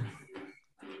 actually,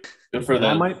 good for and I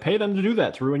them. might pay them to do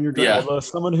that to ruin your Yeah. draft. Although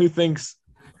someone who thinks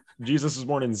Jesus was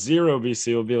born in 0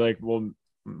 BC will be like, well,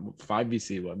 5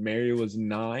 BC, what? Mary was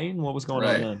 9? What was going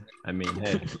Right. on then? I mean,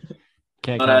 hey,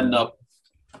 can't Not count adding it up.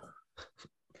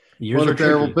 Years What are a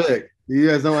terrible tricky. pick. You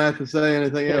guys don't have to say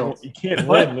anything else. You can't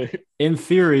What? win. In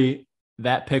theory,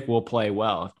 that pick will play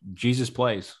well. If Jesus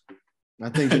plays. I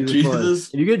think Jesus plays.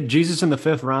 Jesus. If you get Jesus in the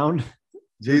 5th round,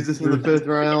 Jesus in the 5th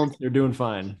round, you're doing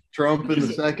fine. Trump in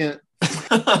the 2nd.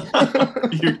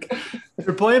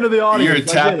 You're playing to the audience. You're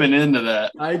tapping into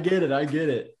that. I get it. I get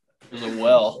it. There's a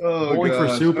well. Oh, Bowling for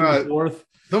gosh. soup in All the right, 4th.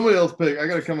 somebody else pick. I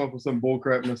got to come up with some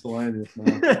bullcrap miscellaneous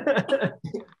now.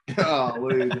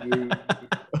 Golly, dude.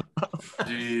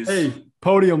 Jeez. Hey,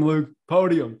 podium, Luke.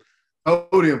 Podium.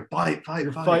 Podium. Fight.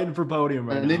 You're fighting for podium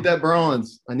right I now. need that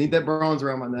bronze. I need that bronze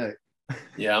around my neck.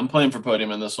 Yeah, I'm playing for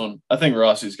podium in this one. I think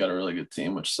Rossi's got a really good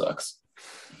team, which sucks.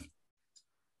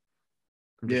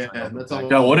 Yeah, that's all.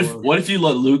 God, what if you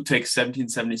let Luke take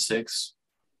 1776,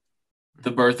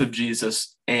 the birth of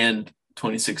Jesus, and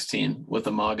 2016 with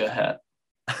a MAGA hat?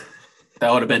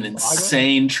 That would have been an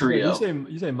insane trio.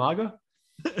 You say MAGA?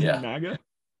 Yeah. MAGA?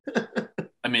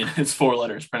 I mean, it's 4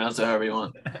 letters. Pronounce it however you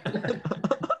want.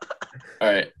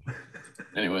 All right.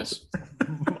 Anyways,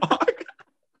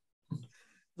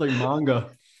 It's like manga.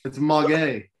 It's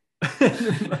Magay. I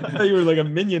thought you were like a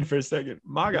minion for a second.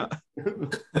 MAGA. all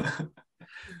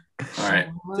right.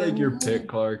 Take your pick,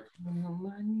 Clark.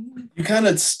 You kind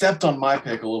of stepped on my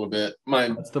pick a little bit.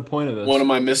 That's the point of this. One of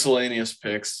my miscellaneous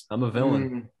picks I'm a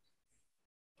villain.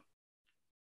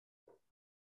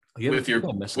 with your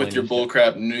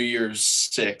bullcrap New Year's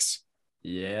 6.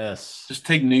 Yes. Just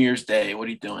take New Year's Day. What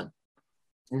are you doing?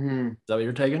 Mm-hmm. Is that what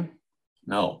you're taking?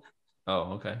 No.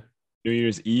 Oh, okay. New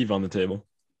Year's Eve on the table.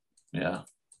 Yeah.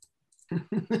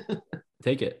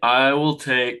 Take it. I'll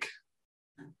take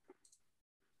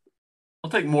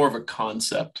more of a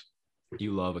concept.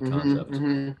 You love a concept.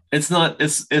 It's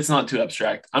not too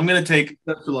abstract. I'm gonna take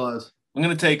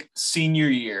senior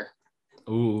year.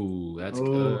 Ooh, that's Oh.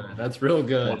 good. That's real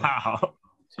good. Wow.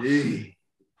 Gee.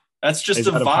 That's just Is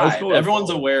a that of high vibe. school or Everyone's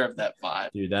college? aware of that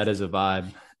vibe. Dude, that is a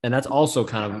vibe. And that's also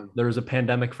kind of, there was a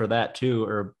pandemic for that too,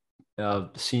 or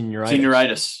senioritis.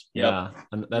 Senioritis. Yep. Yeah.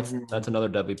 And that's another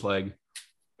deadly plague.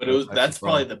 But that's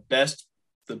probably the best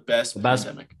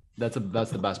pandemic. That's the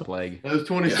best plague. That was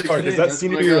 2016. Clark, is that That's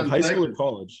senior when I year got of high school or infected.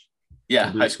 college? Yeah,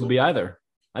 Could be- high Could school. be either.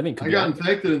 I think could I be got either.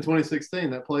 infected in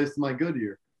 2016. That plays to my good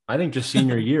year. I think just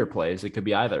senior year plays. It could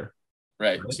be either.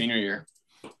 Right, senior year.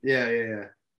 Yeah.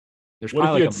 There's What if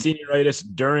probably you like had senioritis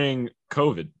during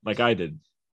COVID, like I did?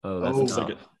 that's Oh. It's like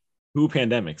tough. 2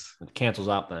 pandemics. It cancels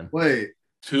out then. Wait.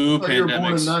 2 I thought you were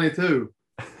born in pandemics. 92.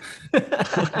 I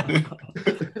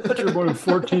thought you were born in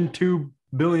 14.2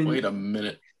 billion. Wait a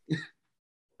minute.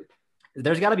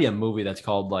 There's got to be a movie that's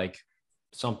called like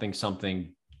something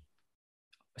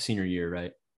senior year,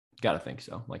 right? Got to think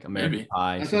so. Like American Maybe.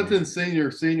 Pie. I thought then senior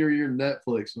year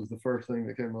Netflix was the first thing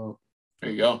that came up.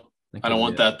 There you go. I don't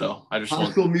want that though. I just High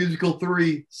want. School Musical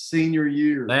 3 senior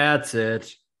year. That's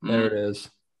it. There Mm. it is.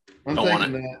 I'm don't want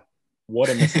taking that. What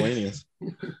a miscellaneous.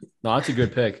 No, that's a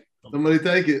good pick. Somebody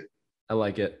take it. I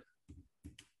like it.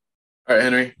 All right,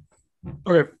 Henry.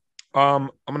 Okay. I'm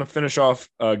gonna finish off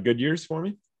good years for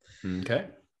me. Okay.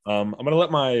 I'm gonna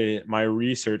let my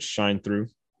research shine through.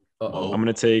 Uh-oh. I'm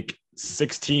gonna take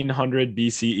 1600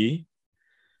 BCE,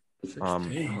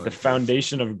 the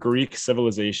foundation of Greek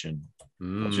civilization,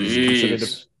 which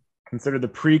is considered the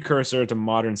precursor to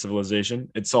modern civilization.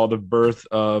 It saw the birth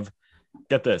of,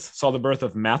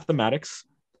 mathematics,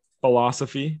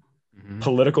 philosophy,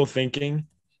 political thinking,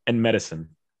 and medicine.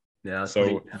 Yeah. That's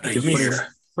So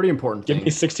pretty important. give me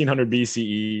thing. 1600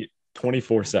 BCE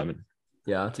 24/7.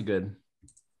 Yeah, that's a good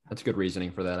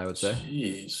reasoning for that, I would say.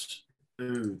 Jeez.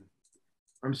 Dude.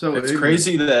 I'm so It's ignorant.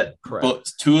 crazy that Correct.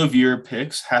 both two of your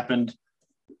picks happened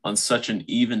on such an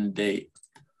even date.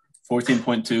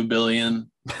 14.2 billion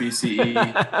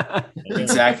BCE,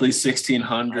 exactly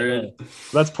 1600.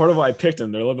 That's part of why I picked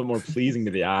them. They're a little bit more pleasing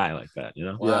to the eye, like that.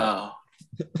 Wow.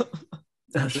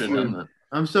 I should have done that.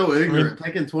 I'm so ignorant.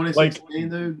 Taking 2016,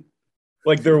 dude.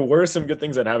 Like there were some good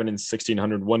things that happened in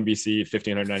 1600, 1 BC,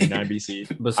 1599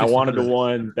 BC. But I wanted the 1600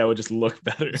 one that would just look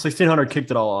better. 1600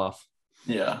 kicked it all off.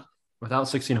 Yeah. Without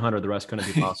 1600, the rest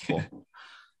couldn't be possible.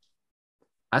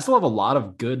 I still have a lot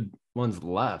of good ones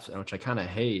left, which I kind of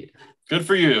hate. Good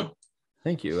for you.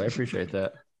 Thank you. I appreciate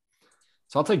that.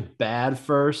 So I'll take bad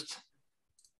first.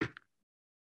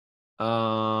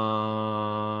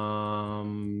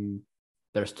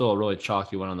 There's still a really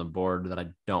chalky one on the board that I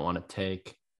don't want to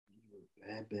take.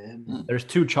 Bad. There's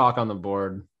 2 chalk on the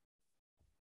board.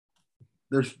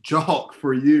 There's chalk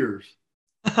for years.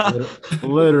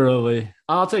 Literally.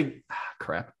 I'll take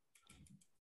crap.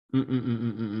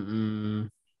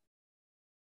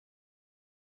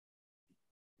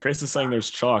 Chris is saying there's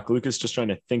chalk. Lucas just trying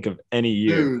to think of any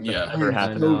year. Dude, Yeah, I never am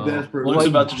happened. so I know. desperate. Well, Luke's like,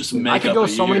 about to just make I could up go a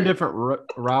so many year. different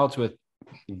routes with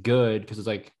good because it's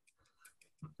like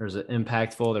there's an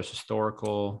impactful, there's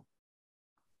historical.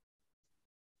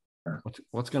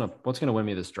 What's gonna win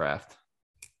me this draft?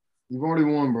 You've already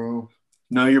won, bro.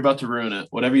 No, you're about to ruin it.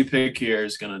 Whatever you pick here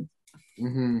is gonna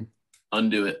Mm-hmm.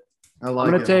 undo it. I I'm like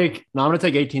gonna it. take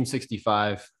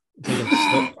 1865.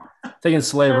 Taking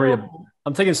slavery.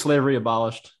 I'm taking slavery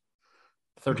abolished.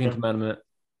 13th Amendment.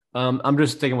 I'm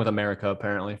just sticking with America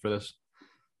apparently for this.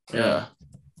 Yeah.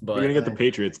 But We're gonna get the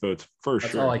Patriots votes for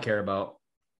that's sure. all I care about.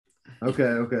 Okay,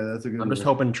 that's a good I'm one. just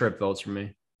hoping Trip votes for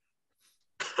me.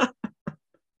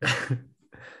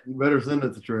 You better send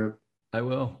it to Trip. I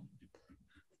will.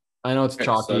 I know it's Okay,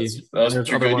 so chalky. that was There's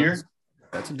your other good year? ones.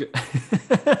 That's a good.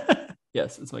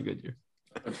 Yes, it's my good year.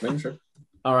 Sure.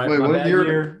 All right. Wait, my what bad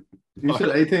year? You said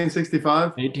 1865?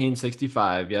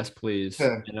 1865. Yes, please.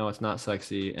 Okay. I know it's not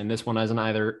sexy, and this one isn't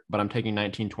either. But I'm taking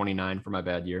 1929 for my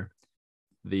bad year,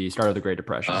 the start of the Great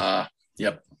Depression.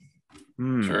 Yep.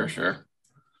 Hmm. Sure.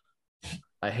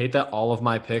 I hate that all of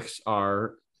my picks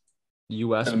are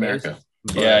U.S. In America. based,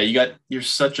 but Yeah, you're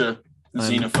such a I'm-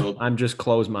 xenophobe. I'm just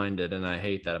closed-minded, and I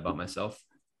hate that about myself.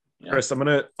 Chris, I'm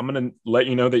gonna let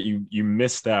you know that you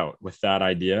missed out with that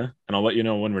idea, and I'll let you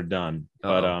know when we're done.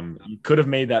 But Uh-oh. you could have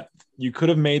made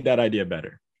that idea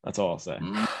better. That's all I'll say.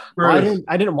 Mm. Well, Chris,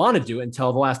 I didn't want to do it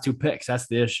until the last 2 picks. That's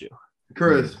the issue.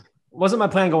 Chris, It wasn't my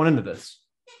plan going into this.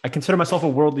 I consider myself a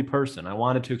worldly person. I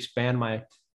wanted to expand my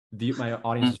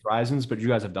audience's horizons, but you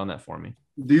guys have done that for me.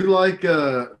 do you like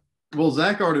well,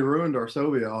 Zach already ruined our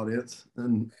Soviet audience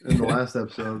in the last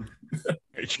episode.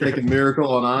 Taking Miracle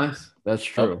on Ice. That's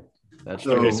true. That's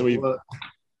So, true. Okay, so we've what-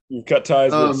 cut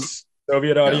ties Um, with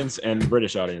Soviet audience and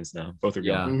British audience now. Both are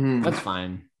Yeah, gone. Mhm. that's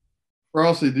fine.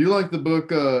 Rossi, do you like the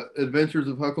book Adventures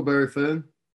of Huckleberry Finn?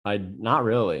 Not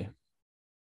really.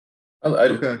 I do.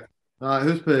 Okay. All right,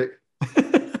 who's pick?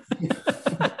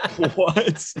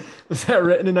 What? Was that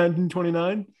written in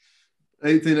 1929?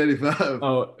 1885.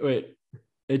 Oh, wait.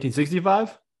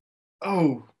 1865?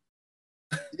 Oh,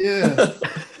 yeah.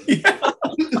 yeah.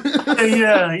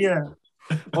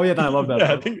 Oh, yeah, I love that.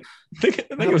 Yeah, I book. think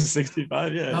it was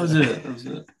 65. Yeah, That was it.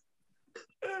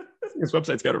 I think this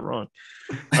website's got it wrong.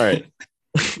 All right,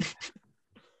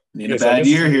 Need Yeah, a so I bad guess-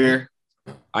 year here.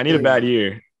 I need a bad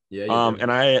year. Yeah, you do.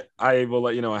 And I will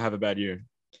let you know I have a bad year.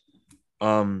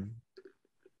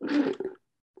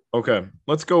 Okay,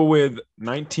 let's go with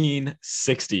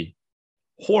 1960.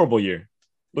 Horrible year.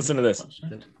 Listen to this.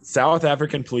 South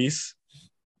African police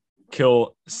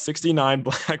kill 69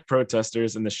 black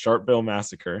protesters in the Sharpeville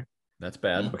massacre. That's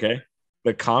bad. Okay.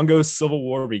 The Congo Civil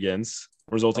War begins,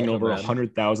 resulting in Also over bad.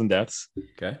 100,000 deaths.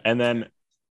 Okay. And then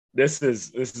this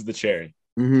is the cherry.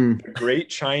 Mm-hmm. The Great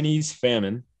Chinese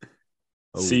Famine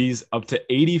Oh. sees up to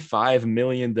 85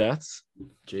 million deaths,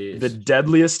 Jeez. the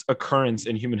deadliest occurrence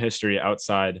in human history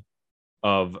outside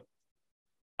of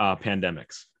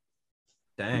pandemics.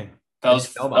 Dang. That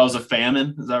was How about that was a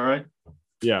famine. Is that right?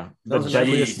 Yeah, That was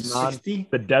deadliest 1960?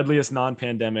 the deadliest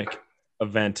non-pandemic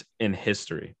event in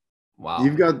history. Wow.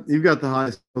 You've got the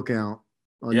highest kill count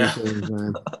on Yeah. your team,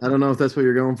 man. I don't know if that's what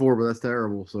you're going for, but that's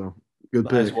terrible. So good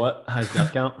Highest pick. what? Highest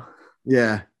death count?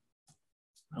 Yeah.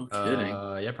 No kidding.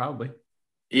 Yeah, probably.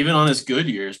 Even on his good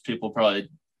years, people probably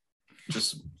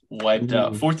just wiped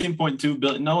out. 14.2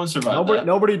 billion. No one survived that.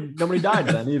 Nobody died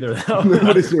then either. though.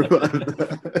 Nobody survived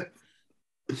that.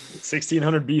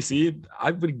 1600 BC.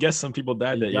 I would guess some people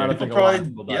died that You gotta year. think People a lot of probably-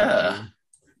 people died. yeah.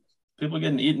 People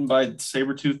getting eaten by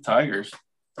saber-toothed tigers.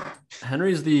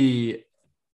 Henry's the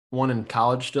one in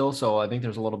college still, so I think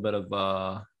there's a little bit of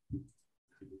let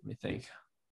me think.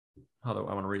 How do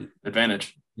I want to read?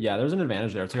 Advantage. Yeah, there's an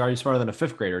advantage there. It's like, are you smarter than a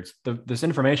fifth grader? It's this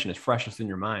information is freshest in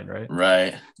your mind, right?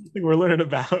 Right. I think we're learning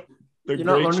about the You're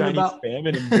not great learning Chinese about-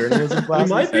 famine in journalism You classes.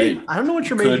 might be. Hey, I don't know what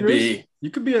your could major is. be.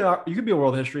 You could be a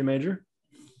world history major.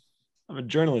 I'm a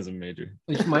journalism major.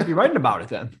 You might be writing about it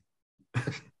then.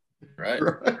 Right.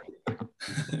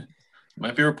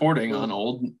 Might be reporting on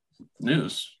old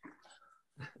news.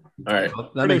 All right.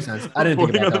 Well, that makes sense. I didn't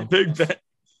think Reporting about on the that. Big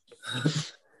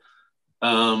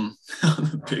Ben.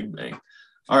 The Big Bang.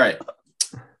 All right.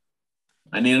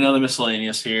 I need another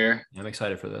miscellaneous here. I'm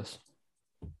excited for this.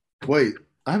 Wait,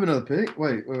 I have another pick.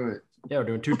 Wait. Yeah, we're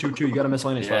doing 2-2-2. You got a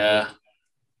miscellaneous Yeah. left.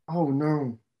 Oh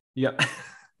no, Yeah.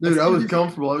 dude, I was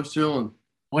comfortable. I was chilling.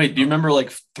 Wait, do you remember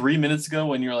like 3 minutes ago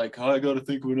when you're like, oh, I got to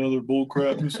think of another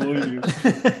bullcrap miscellaneous?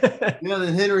 Yeah,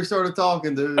 then Henry started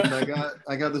talking, dude, and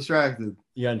I got distracted.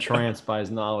 You got entranced by his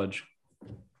knowledge.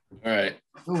 All right.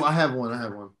 Oh, I have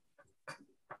one.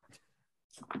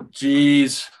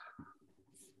 Jeez.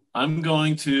 I'm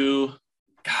going to,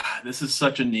 God, this is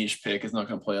such a niche pick. It's not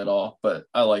going to play at all, but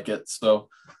I like it. So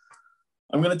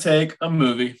I'm going to take a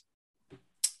movie.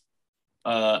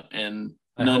 And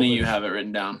I none hope of you it's- have it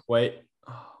written down. Wait.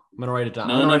 I'm gonna write it down.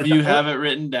 None of you have it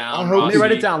written down. I hope- Let me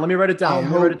write it Rossi, down. Let me write it down.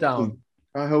 Let me write it down.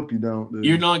 I hope you don't, dude.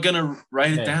 You're not going to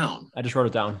write Okay. it down. I just wrote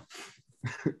it down.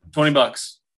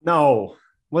 $20. No.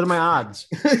 What are my odds?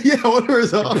 Yeah, what are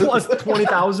his odds? Plus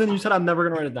 20,000. You said I'm never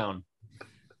gonna write it down.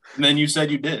 And then you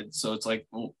said you did. So it's like,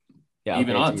 well, Yeah.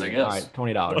 Even okay, odds, it's I even. guess. All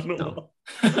right, $20.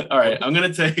 No. all right. I'm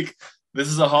going to take, this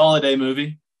is a holiday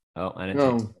movie. Oh, I didn't.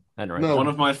 No, I didn't write. No. It. One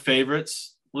of my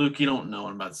favorites. Luke, you don't know what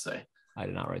I'm about to say. I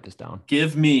did not write this down.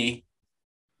 Give me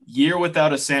Year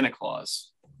Without a Santa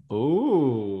Claus.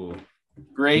 Ooh.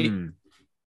 Great Hmm.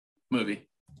 movie.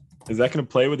 Is that going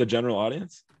to play with the general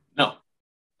audience? No,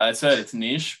 I said it's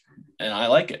niche and I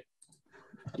like it.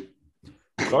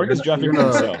 Clark is dropping you're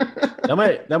gonna-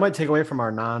 himself. That might take away from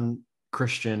our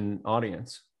non-Christian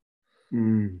audience.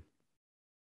 Mm.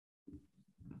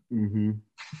 Mm-hmm.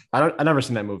 I never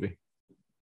seen that movie.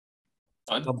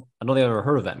 I- I don't think I've ever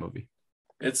heard of that movie.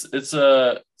 It's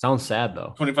Sounds sad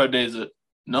though. 25 days.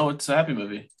 No, it's a happy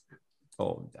movie.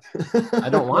 Oh, I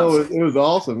don't want No, it was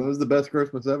awesome. It was the best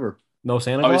Christmas ever. no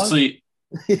Santa Claus. Obviously,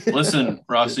 listen,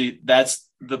 Rossi, that's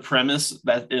the premise.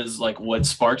 That is like what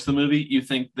sparks the movie. You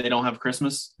think they don't have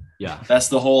Christmas? Yeah. That's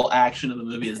the whole action of the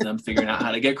movie is them figuring out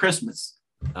how to get Christmas.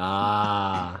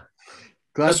 Ah.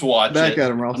 Clap Just watch back it. at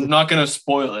him, Ross. I'm not going to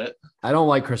spoil it. I don't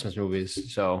like Christmas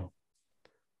movies, so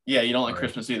Yeah, you don't like All right.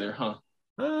 Christmas either, huh?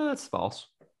 that's false.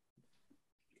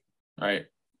 All right.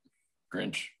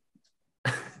 Grinch.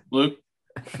 Luke.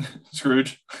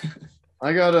 Scrooge.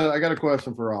 I got a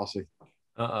question for Rossi,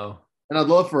 Uh-oh. and I'd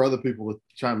love for other people to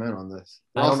chime in on this.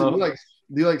 I don't Rossi, know.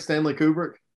 do you like Stanley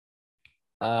Kubrick?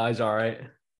 He's all right.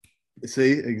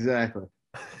 See, exactly.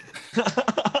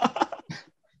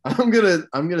 I'm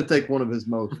gonna take one of his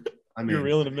most. I mean, You're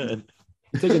reeling him in.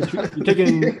 You're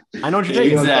taking I know what you're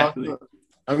taking. Exactly.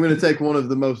 I'm going to take one of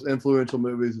the most influential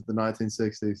movies of the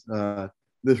 1960s.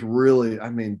 This really, I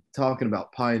mean, talking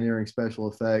about pioneering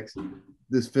special effects,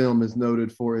 this film is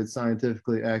noted for its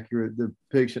scientifically accurate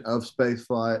depiction of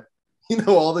spaceflight. You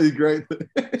know, all these great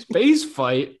Space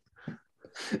fight.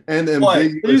 and What?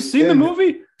 ambiguous. Have you seen the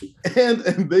movie? And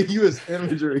ambiguous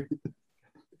imagery.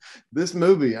 This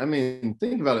movie, I mean,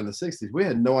 think about it in the 60s. We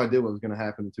had no idea what was going to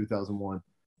happen in 2001.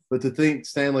 But to think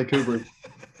Stanley Kubrick.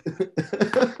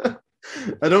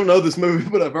 I don't know this movie,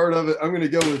 but I've heard of it. I'm going to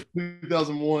go with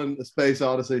 2001 A Space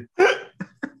Odyssey.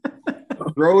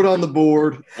 Throw it on the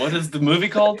board. What is the movie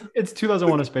called? It's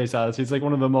 2001: A Space Odyssey. It's like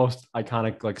one of the most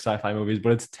iconic like sci-fi movies,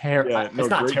 but it's terrible. Yeah, no, it's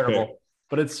not great terrible, pick.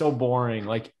 but it's so boring.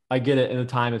 Like I get it in the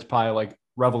time, it's probably like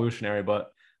revolutionary,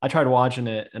 but I tried watching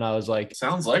it and I was like,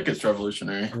 Sounds like it's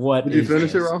revolutionary. "What?" Did you is finish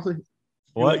it, this? Rossi? You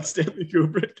What? like Stanley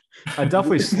Kubrick? I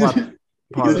definitely slept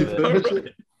part Did of you it. finish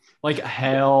it? Like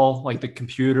hell, like the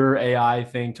computer AI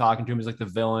thing talking to him is like the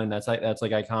villain. That's like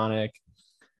iconic.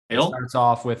 It Hail? starts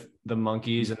off with the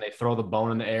monkeys and they throw the bone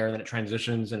in the air and then it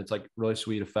transitions and it's like really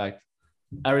sweet effect.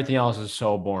 Everything else is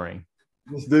so boring.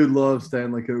 This dude loves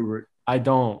Stanley Kubrick. I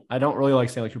don't really like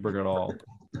Stanley Kubrick at all.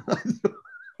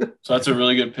 So that's a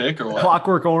really good pick, or what?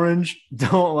 Clockwork Orange,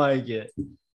 don't like it.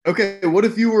 Okay, what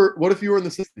if you were in the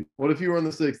 60s? What if you were in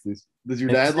the 60s? Does your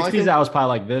In the dad like 60s, it? I was probably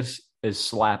like, this is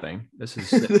slapping. This is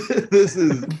sick.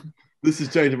 this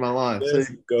is changing my life. This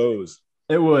See? goes.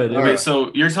 It would. It All would- Wait,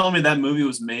 so you're telling me that movie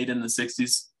was made in the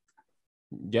 60s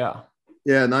Yeah.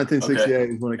 Yeah, 1968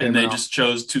 is when it came and they out. just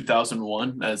chose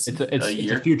 2001 as It's a a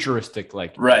year? futuristic,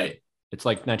 like Right. it's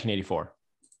like 1984.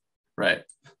 Right.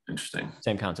 Interesting.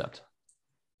 Same concept.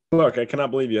 Look, I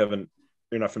cannot believe you're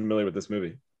not familiar with this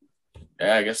movie.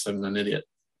 Yeah, I guess I'm an idiot.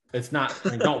 It's not. I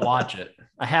mean, don't watch it.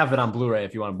 I have it on Blu-ray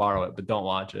if you want to borrow it, but don't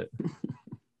watch it.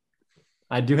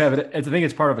 I do have it. I think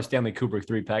it's part of a Stanley Kubrick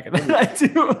 3-pack. I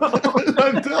do.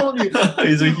 I'm telling you,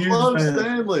 He's a he huge loves fan.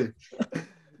 Stanley.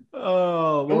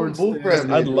 Oh, Lord. Bull Stanley. crap,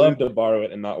 man. I'd love to borrow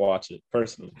it and not watch it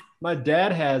personally. My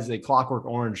dad has a Clockwork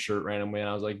Orange shirt randomly, and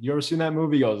I was like, "You ever seen that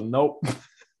movie?" He goes, "Nope."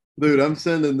 Dude, I'm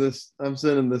sending this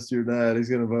to your dad. He's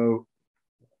gonna vote.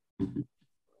 I'm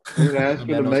gonna ask him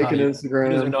Man to knows make how an to use- He doesn't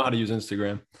Instagram. know how to use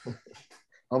Instagram.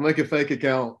 I'll make a fake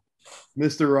account.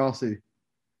 Mr. Rossi.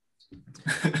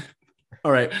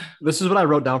 All right, this is what I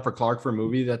wrote down for Clark for a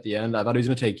movie at the end. I thought he was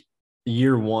going to take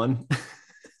Year One.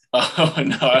 Oh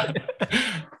no,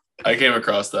 I came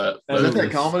across that. Is that It that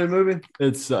was- comedy movie?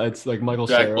 It's like Michael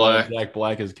Jack Cera, Black. Jack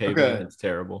Black is caveman. Okay. It's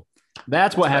terrible.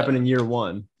 That's what That's happened in Year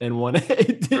One and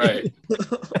 1A. Right.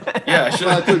 Yeah, I That's should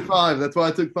why I have. took 5. That's why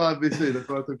I took 5 BC. That's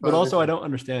why I took 5. But also, BC. I don't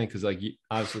understand because like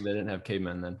obviously they didn't have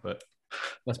cavemen then. But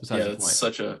that's besides Yeah, the it's point.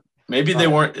 such a. Maybe they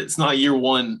weren't. It's not year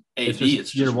one AD. It's It's just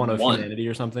just Year One of one. humanity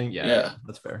or something. Yeah, Yeah.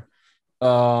 that's fair.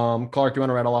 Clark, do you want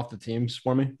to rattle off the teams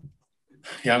for me?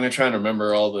 Yeah, I'm gonna try and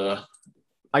remember all the.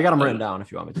 I got them written down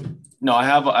if you want me to. No, I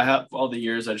have all the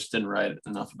years. I just didn't write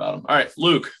enough about them. All right,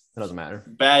 Luke. It doesn't matter.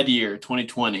 Bad year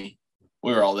 2020.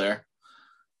 We were all there.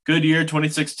 Good year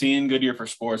 2016. Good year for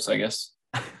sports, I guess.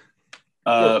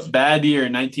 Bad year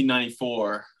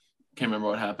 1994. Can't remember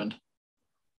what happened.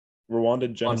 Rwanda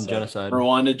On genocide. genocide.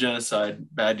 Rwanda genocide.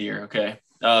 Bad year. Okay.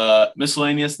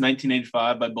 Miscellaneous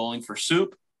 1985 by Bowling for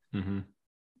Soup. Mm-hmm.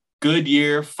 Good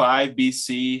year 5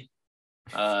 BC.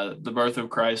 The birth of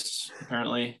Christ,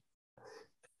 apparently.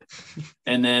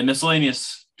 And then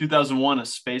miscellaneous 2001 A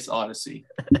Space Odyssey.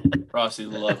 Rossi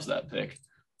loves that pick.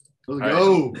 Let's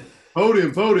All go.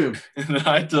 Podium. And then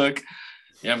I took,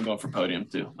 I'm going for podium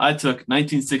too. I took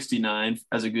 1969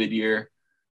 as a good year.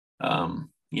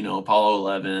 Apollo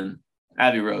 11,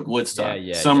 Abbey Road, Woodstock,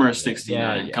 Summer of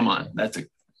 69. Come on. That's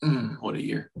what a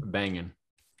year. Banging.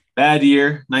 Bad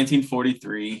year,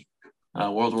 1943,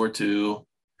 World War II,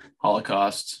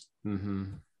 Holocaust. Mm-hmm.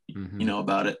 Mm-hmm. You know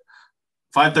about it.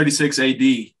 536 AD,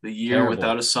 the year Terrible.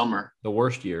 without a summer. The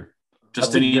worst year.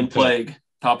 Justinian That's a good pick. plague,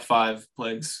 top 5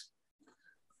 plagues.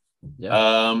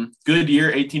 Yeah. Good year,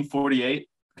 1848,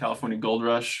 California Gold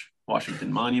Rush,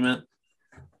 Washington Monument.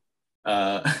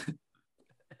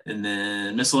 And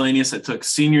then miscellaneous, I took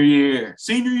senior year,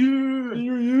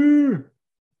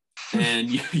 and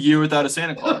Year Without a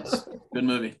Santa Claus. Good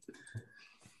movie.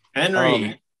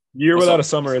 Henry, Year What's Without up? a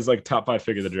Summer is like top 5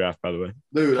 figure of the draft, by the way.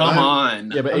 Dude, come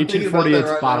on. Yeah, but I'm thinking about 1848 that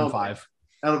is right bottom now. 5.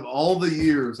 Out of all the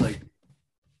years, like,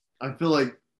 I feel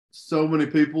like so many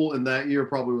people in that year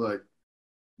probably were like,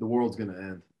 the world's going to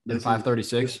end. In This is-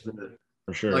 536. this is it.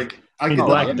 For sure. Like, I I mean, could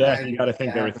Black not Death, imagine you got to think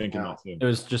that they were happening thinking now. that too. It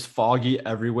was just foggy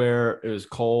everywhere. It was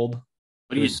cold.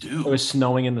 What do you It do? was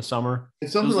snowing in the summer. If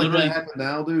something It was like that literally- happened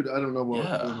now, dude, I don't know what,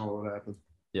 Yeah. I don't know what would happen.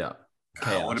 Yeah.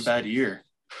 God, what a chaos. bad year.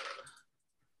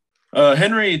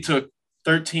 Henry took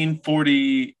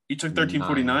 1340. You took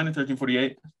 1349 and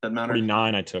 1348. Doesn't matter.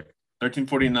 49 I took.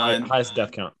 1349. Highest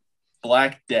death count.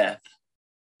 Black Death.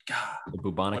 God, The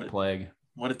bubonic What a- plague.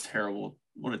 what a terrible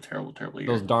year.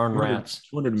 Those darn 200 rats.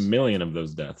 200 million of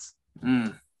those deaths.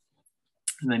 Mm.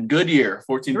 And then good year,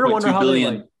 You ever wonder 14.2 how they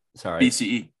billion like? Sorry.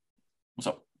 BCE. What's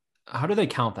up? How do they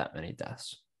count that many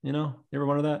deaths? You know, you ever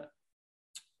wonder that?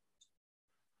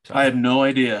 I have no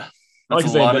idea. That's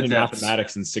Because a they lot of invented deaths.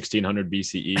 mathematics in 1600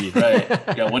 BCE.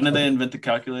 Right. Yeah. When did they invent the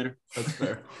calculator? That's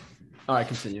fair. All right,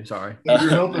 continue. Sorry. You're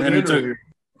helping Henry Henry took-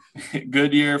 here.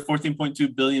 Good year,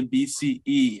 14.2 billion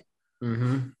BCE.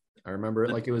 Mm-hmm. I remember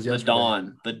it like it was The yesterday.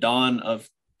 the dawn of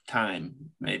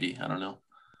time. Maybe, I don't know.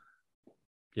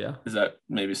 Yeah. Is that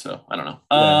maybe so? I don't know.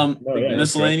 Yeah. No, yeah, that's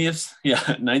Miscellaneous. Yeah,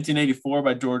 1984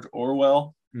 by George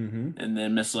Orwell, Mm-hmm. and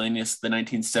then miscellaneous, the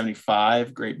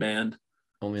 1975. Great band.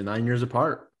 Only 9 years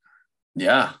apart.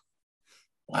 Yeah.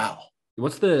 Wow.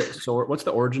 What's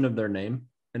the origin of their name?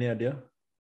 Any idea?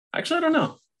 Actually, I don't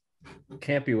know.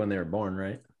 Can't be when they were born,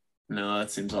 right? No,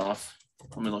 that seems off.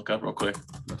 Let me look up real quick.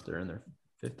 Unless they're in their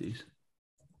 50s.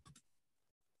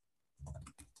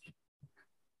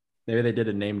 Maybe they did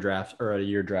a name draft or a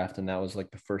year draft, and that was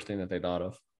like the first thing that they thought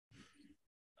of.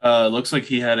 Looks like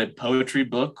he had a poetry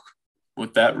book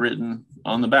with that written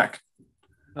on the back.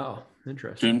 Oh,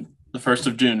 interesting. The 1st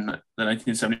of June, the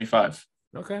 1975.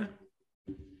 Okay.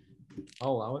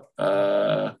 I'll allow it.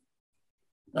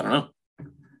 I don't know.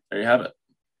 There you have it.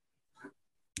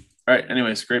 All right.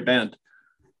 Anyways, great band.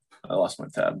 I lost my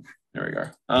tab. There we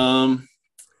are.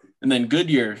 And then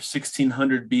Goodyear,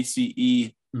 1600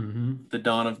 BCE Mm-hmm. the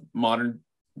dawn of modern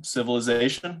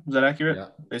civilization. Is that accurate? Yeah.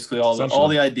 Basically, all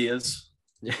the ideas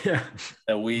Yeah.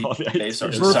 that we All the base our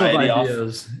ideas. Birth of society off.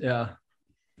 ideas. Yeah.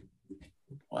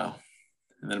 Wow.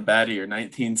 And then a bad year,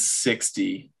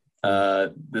 1960.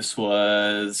 This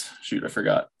was I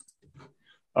forgot.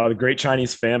 The Great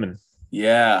Chinese Famine.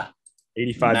 Yeah.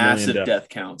 85 Massive million deaths. death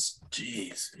counts.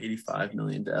 Jeez, 85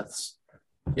 million deaths.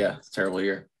 Yeah, it's a terrible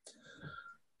year.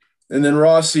 And then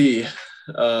Rossi,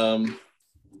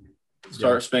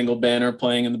 Star Spangled Banner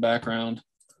playing in the background.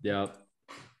 Yeah.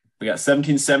 We got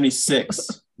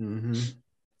 1776. Mm-hmm.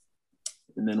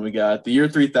 And then we got the year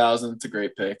 3000. It's a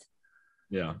great pick.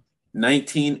 Yeah.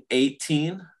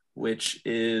 1918, which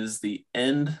is the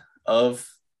end of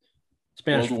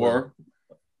Spanish World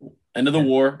War. End of the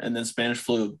war, and then Spanish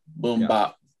flu. Boom, Yeah.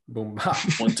 bop. Boom.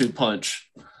 1-2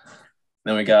 punch.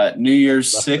 Then we got New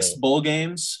Year's Left 6 there. bowl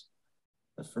games.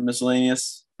 That's for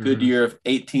miscellaneous. Good Mhm. year of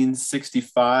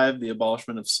 1865, the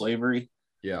abolishment of slavery.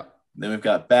 Yeah. Then we've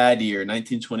got bad year,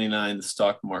 1929, the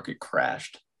stock market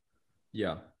crashed.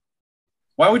 Yeah.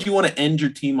 Why would you want to end your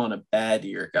team on a bad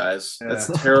year, guys? That's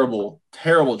Yeah. terrible,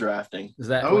 terrible drafting. Is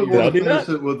that I what would you're want to do finish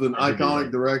that? it with an I could do iconic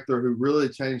that. director who really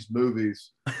changed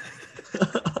movies.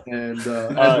 And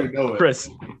as we know it, Chris,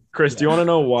 do you want to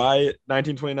know why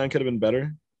 1929 could have been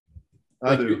better?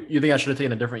 I do. You think I should have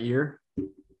taken a different year?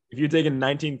 If you take in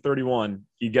 1931,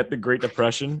 you get the Great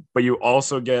Depression, but you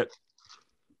also get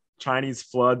Chinese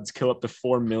floods kill up to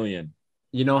 4 million.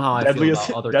 You know how I Deadliest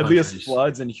feel about other deadliest countries.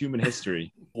 floods in human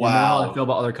history. You know how I Wow. feel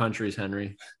about other countries,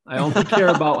 Henry. I only care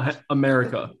about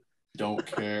America. Don't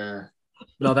care.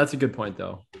 No, that's a good point,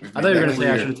 though. We've I thought you were made going to that say I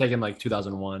clear. should have taken like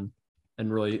 2001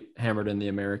 and really hammered in the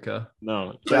America.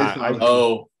 No, Yeah, I could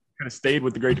Oh, have stayed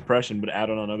with the Great Depression, but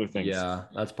added on other things. Yeah,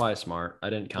 that's probably smart. I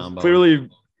didn't combo.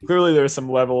 Clearly, there's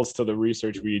some levels to the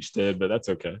research we each did, but that's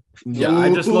okay. Yeah,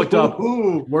 I just looked up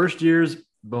Ooh, worst years.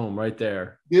 Boom, right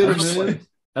there. get him, Honestly. man.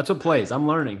 That's what plays. I'm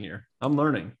learning here. I'm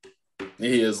learning.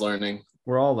 he is learning.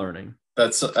 We're all learning.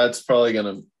 That's probably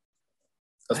gonna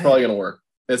work.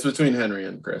 It's between Henry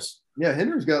and Chris. Yeah,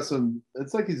 Henry's got some.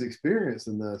 It's like he's experienced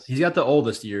in this. He's got the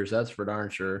oldest years. That's for darn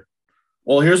sure.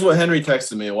 Well, here's what Henry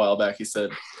texted me a while back. He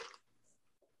said,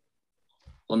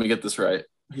 let me get this right.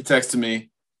 He texted me,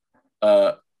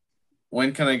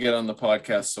 when can I get on the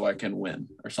podcast so I can win?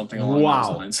 Or something along Wow.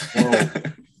 those lines. Whoa.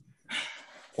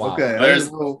 Wow. Okay, I There's-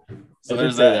 didn't know. So I did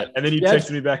there's say that. And then you Yeah.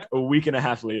 texted me back a week and a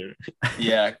half later.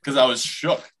 Yeah, because I was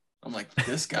shook. I'm like,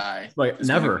 this guy. Like is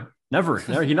never.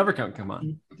 He never come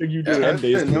on. Took you Yeah, I 10 days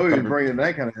didn't to know he was recover. bringing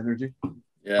that kind of energy.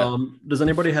 Yeah. Does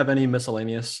anybody have any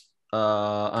miscellaneous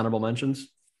honorable mentions?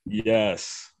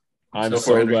 Yes. I'm Go for it,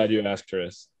 so Henry. glad you asked,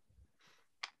 Chris.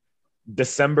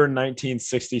 December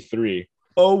 1963.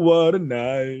 Oh, what a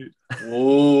night.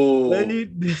 Whoa.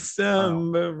 Late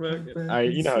December. All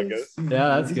right, you know how it goes. Yeah,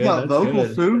 that's He's good. got That's vocals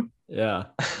good. too. Yeah.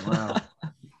 Wow.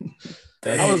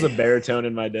 I was a baritone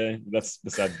in my day. That's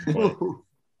besides the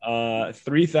point.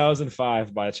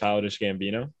 3005 by Childish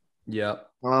Gambino. Yep.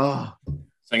 Oh,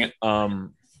 Sing it.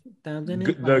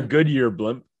 The Goodyear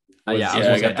blimp. Yeah, I was Yeah, gonna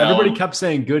I say, got that everybody one. kept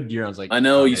saying Goodyear. I was like, I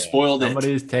know you yeah. spoiled it.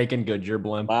 somebody's taking Goodyear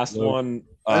blimp. Last one,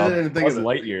 I didn't even think Buzz of it.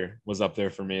 Lightyear was up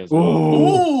there for me as well. Ooh,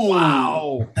 Ooh,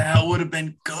 wow. That would have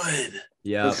been good.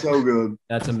 Yeah, it's so good.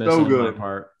 that's a so miss on my good.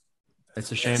 part.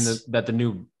 It's a shame Yes. that the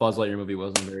new Buzz Lightyear movie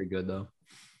wasn't very good, though.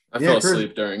 I Yeah, fell Chris.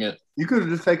 asleep during it. You could have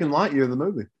just taken Lightyear the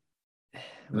movie.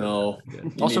 No. Good.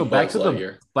 You Also, need back Buzz to the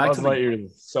Lightyear. Buzz Lightyear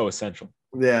is so essential.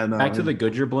 Yeah, no. back to the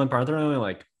Goodyear blimp. Aren't there only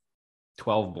like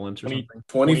 12 blimps or 20. something?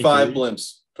 25 23.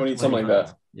 blimps. 20, something like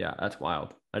that. Yeah, that's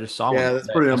wild. I just saw Yeah, one. that's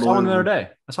today. pretty I saw one the other unbelievable.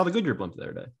 day. I saw the Goodyear blimp the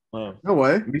other day. Wow. No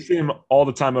way. We see him all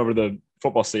the time over the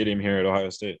football stadium here at Ohio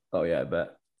State. Oh yeah, I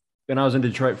bet. When I was in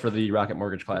Detroit for the Rocket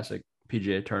Mortgage Classic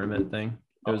PGA tournament thing,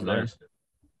 it was there. Nice.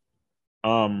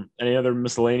 Any other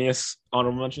miscellaneous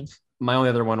honorable mentions? My only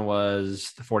other one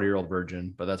was the 40-year-old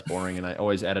virgin, but that's boring, and I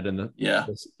always added in Yeah.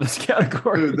 this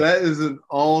category. Dude, that is an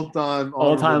all-time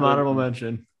All-time honorable mention.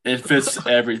 mention. It fits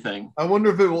everything. I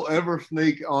wonder if it will ever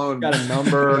sneak on. Got a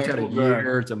number, Yeah, got a yeah.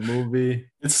 year, it's a movie.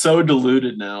 It's so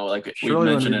diluted now. Like we Surely when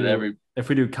mention we it do- every. If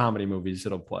we do comedy movies,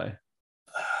 it'll play.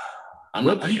 I'm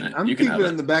not picking it. I'm You can keeping have it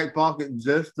in it. the back pocket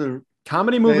just to.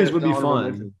 Comedy movies say would it's be honorable fun.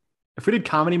 mention. If we did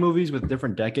comedy movies with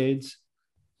different decades,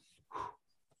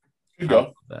 Good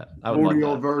go. I would love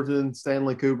 40-year-old that. virgin,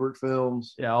 Stanley Kubrick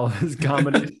films. Yeah, all of his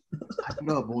comedies. Hype it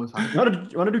up, boys. You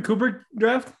want to do Kubrick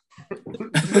draft?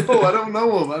 No, I don't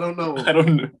know him. I don't know him. I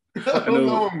don't know. I don't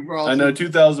know him, Ross. I know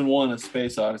 2001: A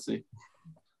Space Odyssey.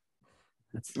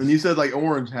 And you said like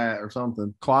Orange Hat or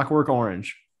something. Clockwork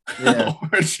Orange. Yeah.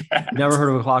 Orange hat. Never heard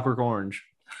of a Clockwork Orange.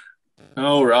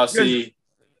 Oh, Rossi.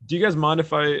 Do you guys mind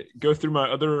if I go through my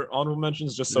other honorable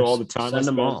mentions just so all the time Send I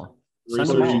them spend all. Send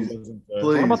them researching all. doesn't, Please.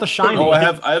 What about the Shining? Oh, I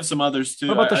have some others too.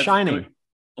 What about The I- Shining?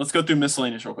 Let's go through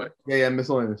miscellaneous real quick. Yeah,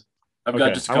 miscellaneous. I've Okay,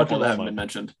 got just a I went couple through that all haven't mine. been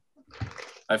mentioned.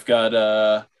 I've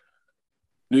got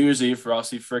New Year's Eve.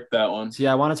 Rossi frick that one. See,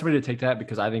 I wanted somebody to take that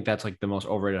because I think that's like the most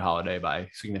overrated holiday by a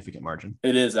significant margin.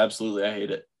 It is absolutely. I hate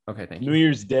it. Okay, thank New you.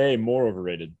 Year's Day more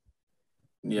overrated.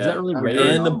 Yeah. Is that really I'm rated?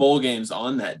 and the bowl games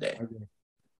on that day.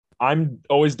 I'm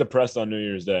always depressed on New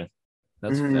Year's Day.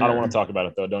 That's Mhm. fair. I don't want to talk about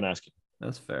it though. Don't ask.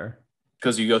 That's fair.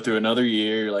 Because you go through another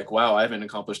year, you're like, wow, I haven't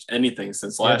accomplished anything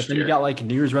since Yeah, but last then year. you got like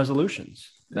New Year's resolutions.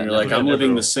 And you're like, never- I'm living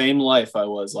never- the same life I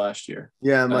was last year.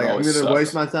 Yeah, I'm That like, I'm always going to sucks.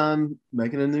 waste my time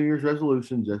making a New Year's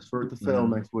resolution just for it to fail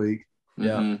Mhm. next week.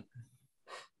 Yeah. Mhm.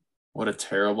 What a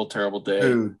terrible, terrible day.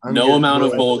 Dude, I'm No getting amount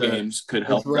of so bowl upset. games could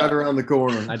help It's right that. around the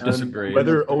corner. I disagree.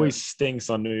 Weather always stinks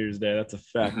on New Year's Day. That's a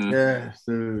fact. Mhm. Yes,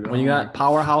 dude. When you Oh got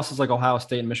powerhouses like Ohio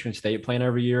State and Michigan State playing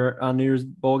every year on New Year's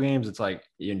bowl games, it's like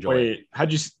you enjoy it. Wait,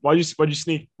 why'd you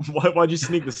sneak why'd you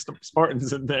sneak the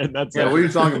Spartans in there? That's yeah, it. what are you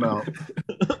talking about?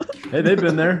 Hey, they've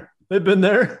been there. They've been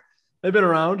there. They've been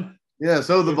around. Yeah,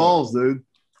 so the Vols, dude.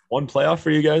 One playoff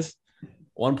for you guys.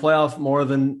 One playoff more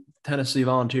than Tennessee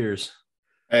Volunteers.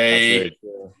 That's Hey, very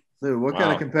true. Dude, what kind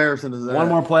Wow. of comparison is that? One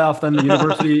more playoff than the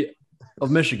University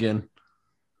of Michigan.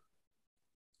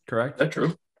 Correct? is that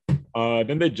true?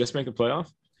 Didn't they just make the playoff?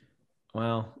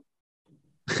 Well,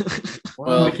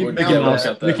 Well, Mickey we're Mouse. gonna look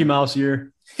at that. Mickey Mouse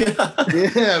year. Yeah.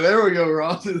 Yeah, there we go,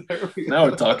 Ross. There we go. Now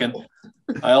we're talking.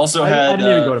 I also I had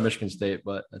didn't even go to Michigan State,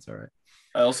 but that's all right.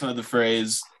 I also had the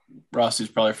phrase, Rossi's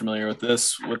probably familiar with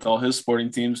this with all his sporting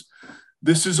teams.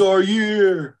 This is our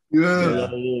year. Yeah.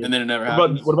 And then it never What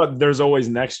happened. about, what about there's always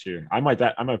next year? I might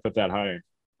put that higher.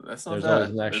 That's not There's bad.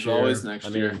 always next There's year. always next I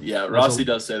year. mean, Yeah, there's Rossi a-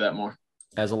 does say that more.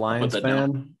 As a Lions that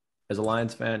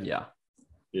fan, yeah.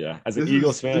 Yeah. As an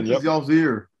Eagles fan, This yep. is y'all's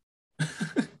year.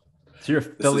 So you're a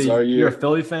Philly. is our You're a year.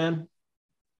 Philly fan.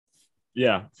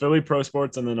 Yeah. Philly Pro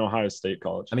Sports and then Ohio State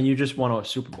College. I mean, you just won a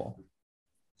Super Bowl.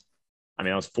 I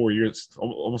mean, I was 4 years,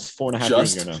 almost 4.5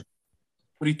 years Just? ago now.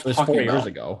 What are you It was talking 4 about? years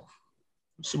ago.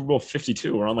 Super Bowl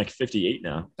 52. We're on like 58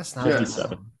 now. That's not Yeah.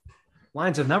 57.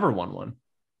 Lions have never won one.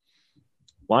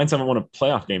 Lions haven't won a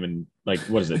playoff game in like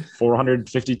what is it,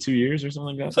 452 years or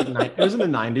something like It's that? like it was in the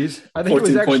 90s. I think it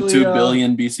was 14.2 actually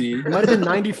billion BC. It might have been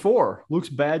 94. Luke's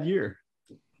bad year.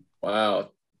 Wow.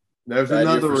 There's Bad year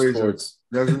another for reason. sports.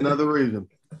 There's another reason.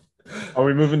 Are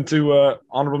we moving to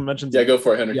honorable mentions? Yeah, go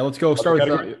for it, Henry. Yeah, let's go. Start with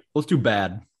category? let's do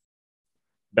bad.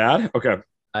 Bad. Okay.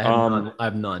 I have Um, none. I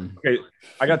have none.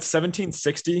 I got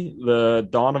 1760, the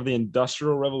dawn of the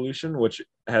Industrial Revolution, which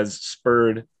has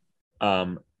spurred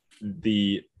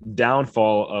the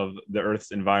downfall of the Earth's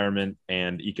environment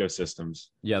and ecosystems.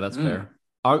 Yeah, that's Mm. fair.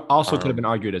 Also could have been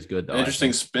argued as good though. I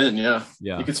Interesting think. spin, yeah.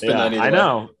 Yeah. You could spin Yeah, that either I way.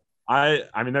 know.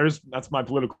 I mean, that's my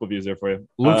political views there for you.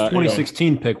 Luke's Anyway,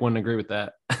 2016 pick wouldn't agree with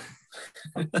that.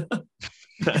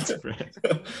 that's great.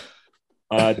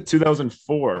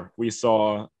 2004, we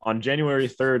saw on January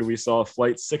 3rd, we saw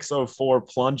Flight 604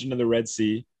 plunge into the Red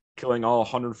Sea, killing all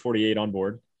 148 on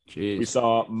board. We Jeez.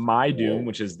 saw My Doom,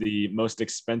 which is the most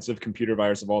expensive computer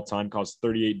virus of all time, caused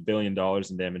 $38 billion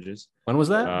in damages. When was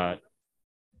that?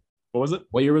 What was it?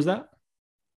 What year was that?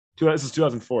 This is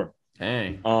 2004.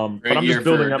 Dang. But Great I'm year just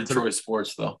building for up to Detroit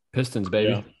sports, though. Pistons,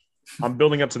 baby. Yeah. I'm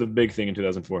building up to the big thing in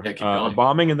 2004. Yeah, keep A going.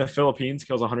 bombing in the Philippines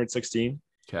kills 116.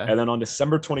 Okay. And then on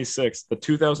December 26th, the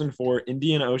 2004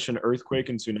 Indian Ocean earthquake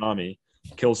and tsunami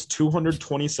kills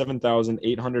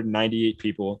 227,898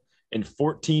 people in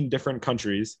 14 different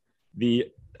countries. The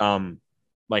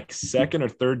like second or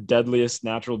third deadliest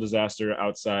natural disaster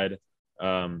outside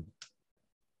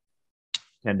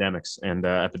pandemics and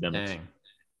epidemics. Dang.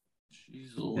 Jeez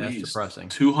That's Louise. depressing.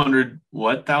 200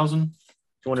 what thousand?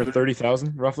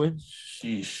 230,000 roughly.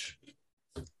 Sheesh.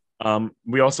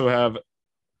 We also have.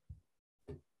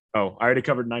 Oh, I already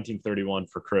covered 1931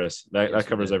 for Chris. Yes, That you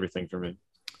covers did. everything for me.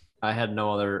 I had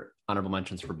no other honorable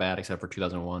mentions for bad except for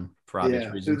 2001 for obvious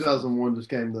Yeah, reasons. 2001 just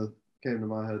came to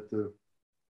my head too.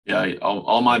 Yeah,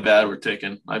 all my bad were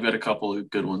taken. I've got a couple of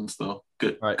good ones though.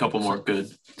 Good, All right. couple more good.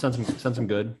 Send some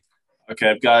good. Okay,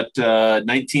 I've got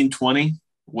 1920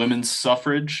 women's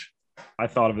suffrage. I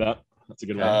thought of that. That's a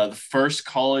good one. The first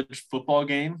college football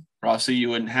game. Rossi, you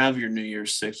wouldn't have your New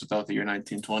Year's Six without the year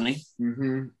 1920,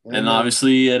 Mm-hmm. and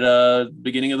obviously at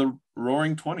beginning of the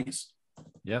Roaring 20s.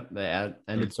 Yep, they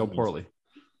ended so poorly.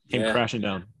 Came yeah. crashing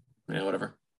down. Yeah,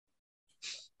 whatever.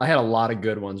 I had a lot of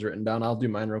good ones written down. I'll do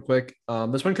mine real quick.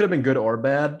 This one could have been good or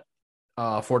bad.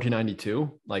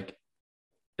 1492, like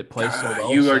it plays so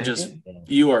well. You are saying just it.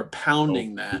 you are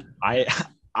pounding that. I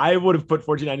I would have put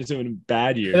 1492 in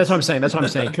bad years. That's what I'm saying.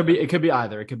 It could be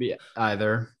either. So you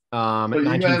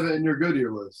have it in your good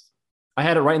year list. I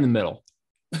had it right in the middle.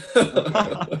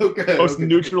 Okay. Most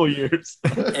neutral years.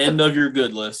 End of your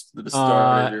good list. The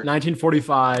start of your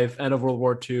 1945, end of World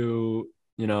War II.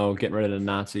 Getting rid of the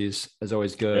Nazis is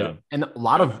always good. Yeah. And a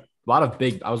lot of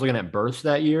big. I was looking at births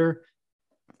that year.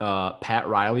 Pat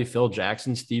Riley, Phil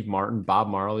Jackson, Steve Martin, Bob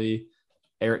Marley,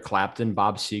 Eric Clapton,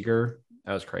 Bob Seger.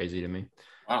 That was crazy to me.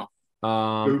 Wow.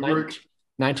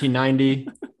 1990,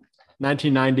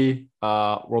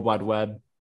 World Wide Web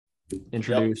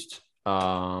introduced.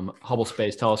 Hubble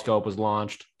Space Telescope was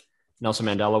launched. Nelson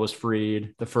Mandela was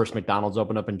freed. The first McDonald's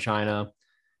opened up in China.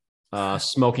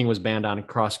 Smoking was banned on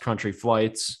cross-country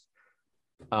flights.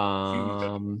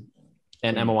 And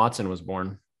Emma Watson was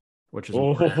born, which is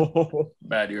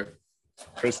bad year.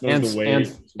 Chris knows the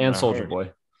way. And Soldier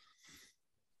Boy.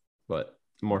 But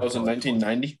more. That was in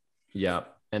 1990. Yeah.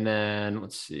 And then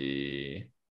let's see.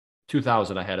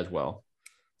 2000 I had as well.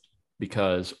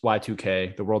 Because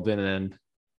Y2K, the world didn't end.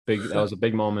 That was a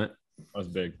big moment. That was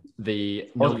big. The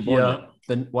Wasn't born Nokia,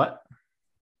 the what?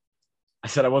 I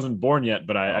said I wasn't born yet,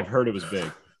 but I've heard it was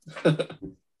big. I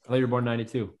thought you were born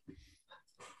 92.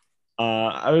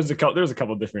 There was a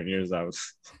couple different years I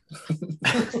was.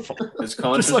 His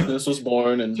consciousness was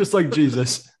born, and just like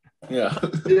Jesus. Yeah.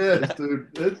 Yes,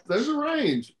 dude. There's a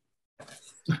range.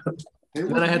 And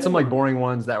then I had some like boring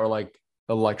ones that were like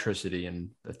electricity and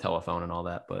the telephone and all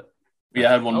that. But yeah,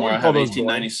 I had one more. I have those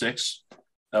 1896.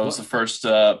 That was the first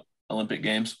Olympic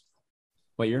Games.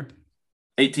 What year?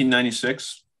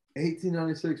 1896.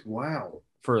 1896. Wow.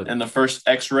 And the first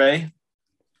X-ray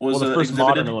was the first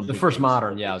modern Olympic. The first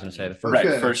modern. Yeah, I was gonna say the first. Right.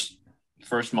 Okay.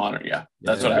 First modern. Yeah,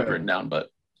 that's what I've written down. But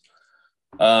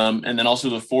and then also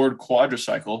the Ford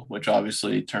quadricycle, which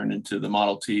obviously turned into the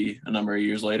Model T a number of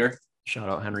years later. Shout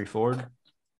out Henry Ford.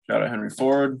 Shout out Henry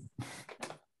Ford.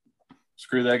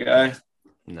 Screw that guy.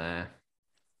 Nah.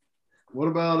 What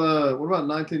about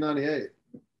 1998?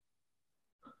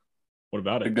 What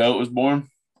about The it? GOAT was born.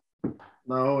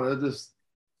 No, it just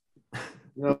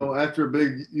after a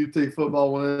big UT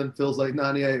football win, feels like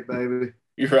 98, baby.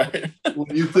 You're right.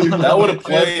 When UT That would have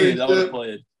played. That would have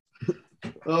played.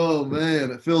 Oh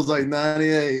man, it feels like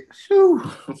 98.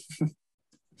 Whew.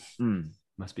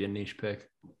 Must be a niche pick.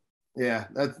 Yeah,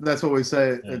 that's what we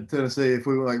say in Tennessee. If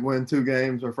we win 2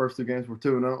 games, our first 2 games were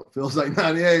 2-0. It feels like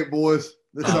 98, boys.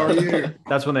 This is our year.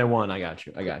 That's when they won. I got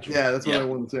you. Yeah, that's when they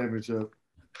won the championship.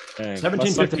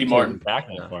 1750 Martin. Back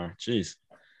that far. Jeez.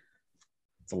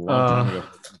 It's a long time ago.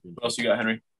 What else you got,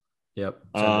 Henry? Yep.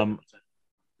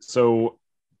 So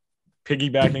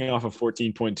piggybacking off of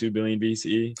 14.2 billion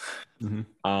BCE,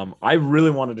 Mm-hmm. I really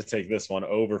wanted to take this one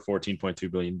over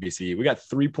 14.2 billion BCE. We got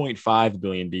 3.5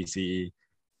 billion BCE.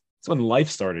 That's when life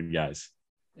started, guys.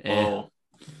 Oh,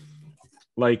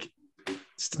 Like,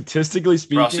 statistically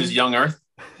speaking, Ross's Young Earth.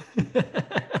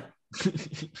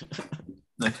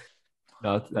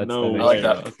 No, that's no I like way.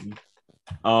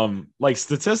 that. Like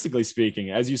statistically speaking,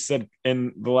 as you said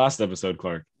in the last episode,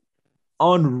 Clark,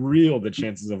 unreal the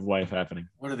chances of life happening.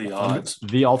 What are the odds?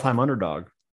 the all-time underdog.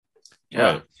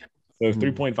 Yeah. Right. So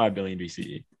 3.5 billion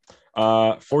BCE.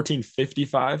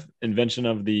 1455, invention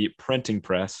of the printing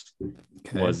press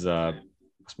was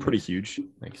pretty huge.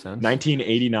 Makes sense.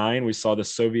 1989, we saw the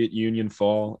Soviet Union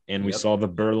fall, and we saw the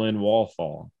Berlin Wall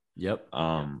fall. Yep.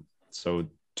 So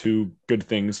 2 good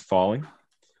things falling,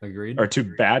 Agreed. or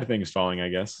 2 bad things falling, I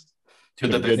guess.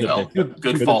 Good that they Good fell. that Good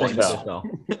Good fallings. things that fell.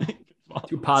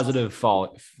 2 positive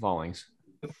fallings.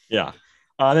 Yeah.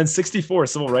 Then 64,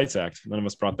 Civil Rights Act. None of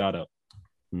us brought that up.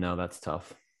 No, that's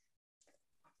tough.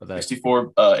 But that's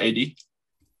 64 AD.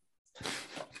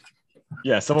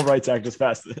 Yeah, Civil Rights Act is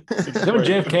fast. Is that when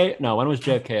JFK? No, when was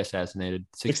JFK assassinated?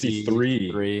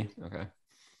 63. Okay.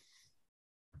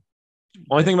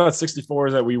 Only thing about 64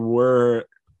 is that we were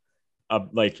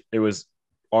it was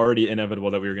already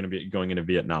inevitable that we were going to be going into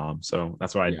Vietnam. So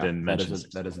that's why I didn't mention it.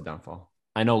 That is a downfall.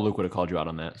 I know Luke would have called you out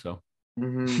on that. So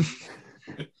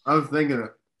I was thinking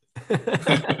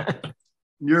it.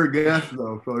 You're a guest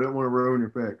though, so I didn't want to ruin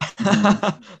your pick.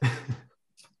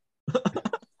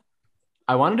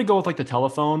 I wanted to go with like the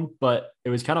telephone, but it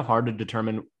was kind of hard to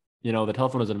determine. The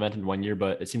telephone was invented one year,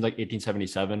 but it seems like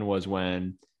 1877 was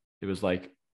when it was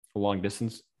like a long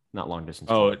distance, not long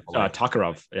distance. Oh, like,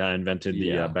 Tokarov invented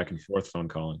the back and forth phone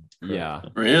calling. Yeah.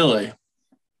 Really?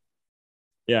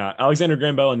 Yeah, Alexander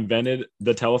Graham Bell invented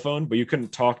the telephone, but you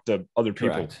couldn't talk to other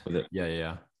people Correct. with it.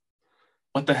 Yeah.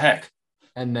 What the heck?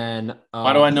 And then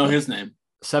Why do I know his name?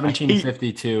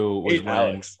 1752 was when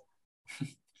Alex.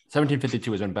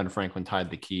 1752 was when Ben Franklin tied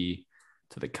the key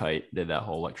to the kite, did that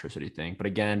whole electricity thing. But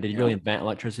again, did he really invent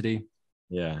electricity?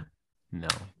 Yeah. No.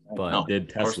 But No. Did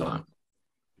Of course Tesla. not.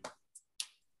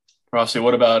 Rossi,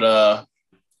 what about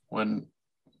when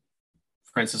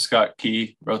Francis Scott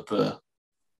Key wrote the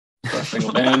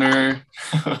Star-Spangled Banner?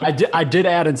 I did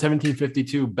add in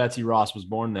 1752, Betsy Ross was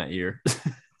born that year.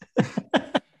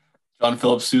 John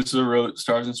Philip Sousa wrote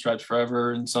Stars and Stripes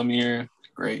Forever in some year.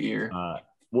 Great year.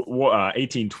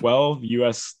 1812,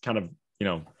 U.S. kind of,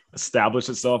 established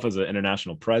itself as an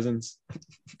international presence.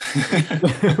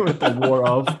 With the War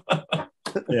of.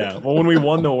 Yeah. Well, when we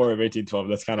won the War of 1812,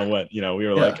 that's kind of what, we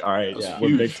were like, all right, Yeah. we're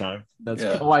Huge. big time. That's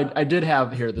Yeah. I did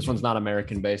have here. This one's not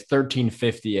American based.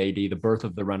 1350 AD, the birth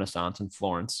of the Renaissance in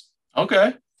Florence.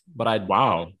 Okay. But I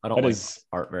Wow. don't That like is-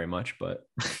 art very much, but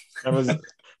That was,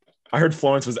 I heard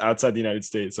Florence was outside the United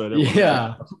States. So I didn't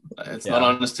yeah. It's Yeah. not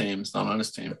on his team. It's not on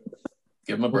his team.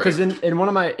 Give him a break. Because in one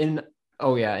of my in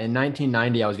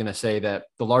 1990, I was gonna say that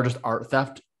the largest art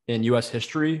theft in U.S.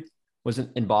 history was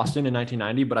in Boston in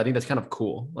 1990, but I think that's kind of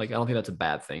cool. Like I don't think that's a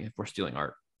bad thing if we're stealing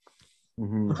art.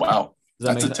 Wow. Does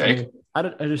that That's make a sense? take.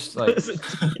 I just like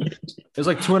it was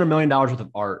like $200 million worth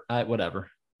of art. Whatever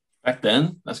Back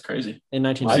then, that's crazy. in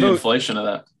What's the 1990. inflation of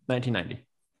that? 1990,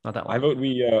 not that long. I vote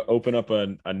we open up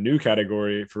a new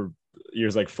category for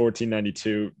years like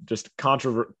 1492, just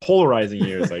polarizing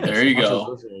years. Like There you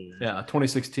go. Yeah,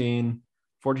 2016,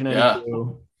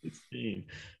 1492,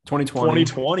 2020.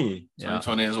 2020. Yeah.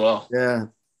 2020 as well. Yeah.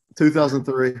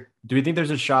 2003. Do we think there's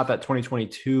a shot that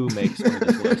 2022 makes it on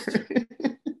this list?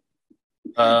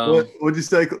 What'd you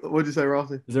say? What'd you say,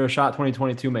 Rossi? Is there a shot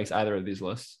 2022 makes either of these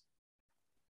lists?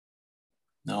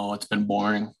 No, it's been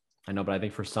boring. I know, but I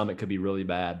think for some it could be really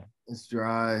bad. It's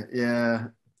dry. Yeah.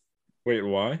 Wait,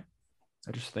 why?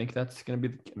 I just think that's going to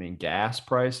be, gas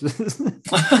prices.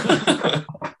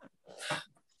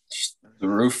 The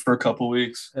roof for a couple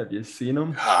weeks. Have you seen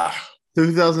them? Ah,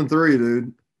 2003,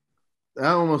 dude. I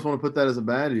almost want to put that as a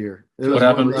bad year. It what was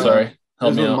happened? when, Sorry. It Help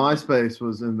was me when out. MySpace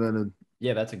was invented.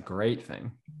 Yeah, that's a great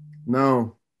thing.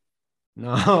 No,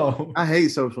 No. I hate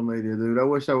social media, dude. I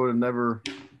wish I would have never.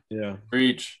 Yeah.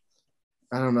 Preach.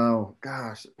 I don't know.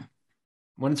 Gosh.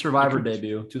 When did Survivor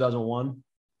debut? 2001?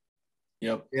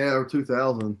 Yep. Yeah, or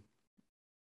 2000.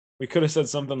 We could have said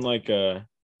something like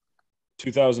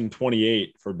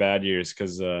 2028 for bad years,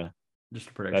 because Just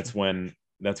a prediction.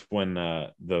 that's when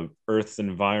the Earth's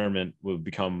environment will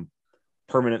become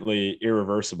permanently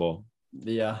irreversible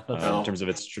Yeah. That's Oh. in terms of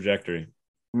its trajectory.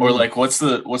 Hmm. Or like, what's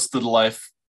the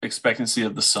life expectancy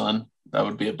of the sun? That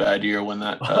would be a bad year when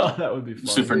that that would be fun.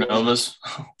 supernovas.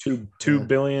 Two Yeah.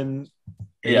 billion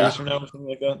Yeah. years from now or something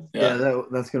like that. Yeah,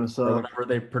 that's gonna Or suck. whenever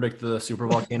they predict the super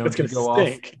volcano It's to gonna go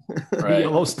stink. off. The Right.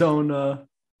 Yellowstone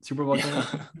super volcano.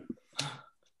 Yeah.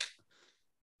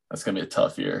 That's gonna be a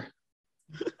tough year.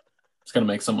 It's gonna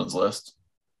make someone's list.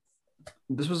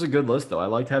 This was a good list, though. I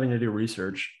liked having to do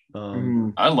research.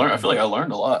 Mhm. I feel like I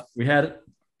learned a lot. We had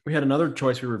another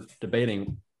choice we were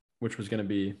debating, which was going to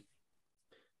be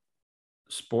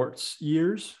sports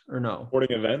years or no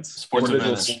Sporting events. Sports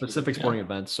Individual events. specific sporting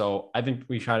events. So I think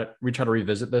we try to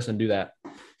revisit this and do that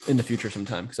in the future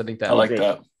sometime, because I think that I like great.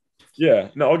 that. Yeah.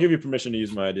 No, I'll give you permission to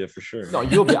use my idea for sure. No,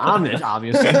 you'll be on it,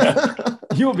 obviously.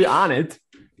 You'll be on it.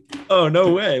 Oh,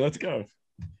 no way. Let's go.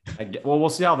 Well, we'll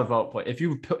see how the vote play. If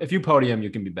you podium, you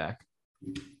can be back.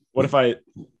 What if I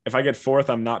get fourth,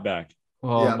 I'm not back?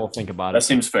 Well, Yeah. we'll think about That it.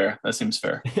 seems fair. That seems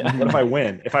fair. What if I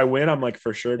win? If I win, I'm like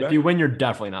for sure If back. you win, you're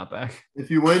definitely not back. If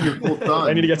you win, you're full time.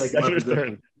 I need to get Take my second or position. third.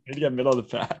 I need to get middle of the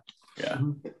pack. Yeah.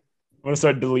 I'm gonna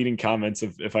start deleting comments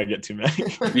if I get too many.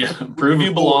 Yeah. Prove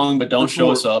you belong, but don't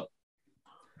show us up.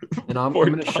 And I'm Poor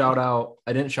going to Tom. shout out.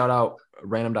 I didn't shout out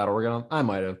random.org. I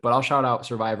might have, but I'll shout out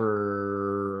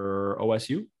Survivor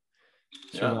OSU.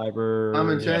 Yeah. Survivor. I'm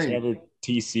in Yeah, Shane. Survivor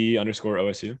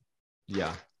TC_OSU.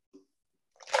 Yeah.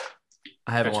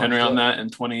 I haven't Catch watched Henry on it. that in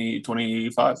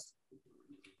 2025.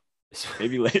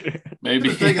 Maybe later. Maybe.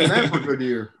 You're taking that for a good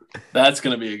year. That's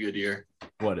gonna be a good year.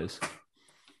 What is?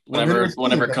 Whenever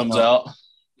it comes out.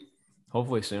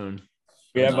 Hopefully soon.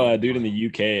 We have a dude in the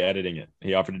UK editing it.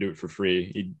 He offered to do it for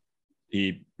free.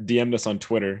 He DM'd us on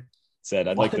Twitter, said,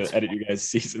 "I'd like What? to edit you guys'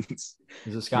 seasons." Is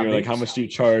this We Scott? were like, Bates? "How much do you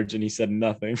charge?" And he said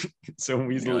nothing. So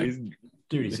he's Dude,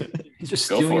 he's just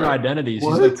Go stealing for your it. identities.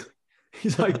 What?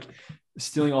 He's like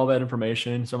stealing all that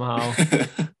information somehow.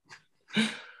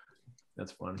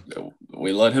 That's fun.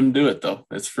 We let him do it though.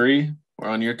 It's free. We're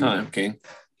on your time, King.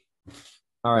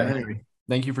 All right, Yeah. Henry.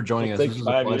 Thank you for joining us. Take This was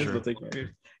a 5 years. pleasure. We'll take 5 years.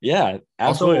 Yeah,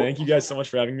 absolutely. Also- Thank you guys so much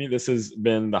for having me. This has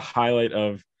been the highlight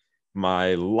of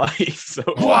my life. So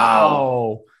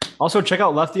Wow. Also, check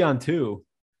out Lefty on 2.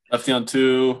 Lefty on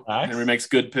 2. Facts. Henry makes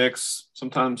good picks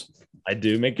sometimes. I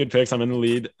do make good picks. I'm in the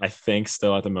lead, I think,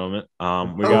 still at the moment.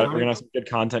 We're gonna have some good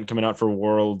content coming out for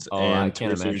Worlds Oh, I and can't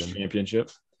Tour Series imagine. Championship.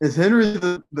 Is Henry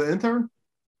the intern?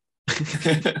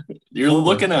 You're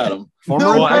looking at him. Former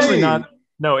No Well, way. actually, not.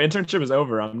 No, internship is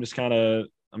over. I'm just kind of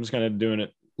doing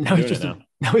it. Now he's doing just it now.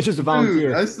 now he's just a volunteer.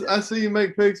 Dude, I see you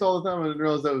make picks all the time. I didn't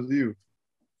realize that was you.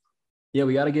 Yeah,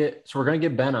 we got to get. So we're gonna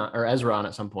get Ben on, or Ezra on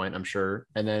at some point, I'm sure.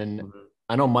 And then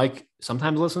I know Mike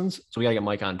sometimes listens, so we gotta get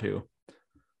Mike on too.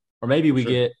 Or maybe we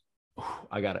Sure. get.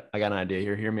 I got it. I got an idea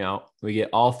here. Hear me out. We get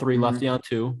all 3 Mhm. lefty on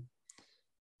 2.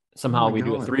 Somehow Oh my we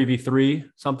do a God. 3v3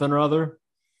 something or other.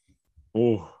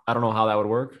 Oh, I don't know how that would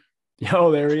work.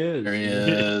 Yo, there he is. There he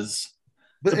is.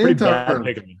 The it's a pretty bad intern.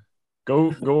 pick of me.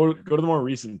 Go to the more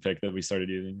recent pick that we started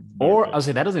using. Or I was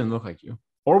say that doesn't even look like you.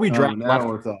 Or we draft now left.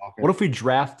 we're talking. What if we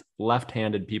draft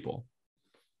left-handed people?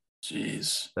 Jeez.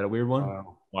 Is that a weird one?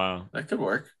 Wow. Wow. That could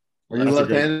work. Are you That's a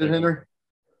great left-handed, pick. Henry?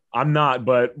 I'm not,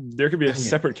 but there could be a Dang it.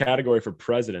 separate category for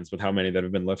presidents with how many that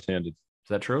have been left-handed. Is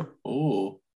that true?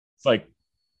 Ooh.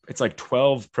 It's like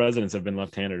 12 presidents have been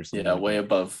left-handed or something. Yeah, way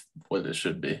above what it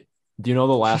should be. Do you know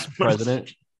the last president?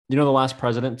 Do you know the last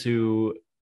president to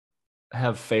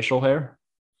have facial hair?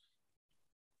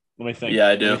 Let me think. Yeah, I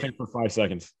Let do. me think for 5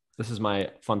 seconds. This is my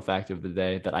fun fact of the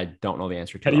day that I don't know the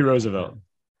answer to. Teddy Roosevelt.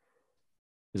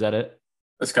 Is that it?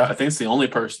 I think it's the only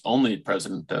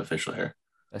president to have facial hair.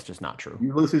 That's just not true.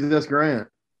 Ulysses S. Grant.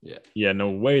 Yeah,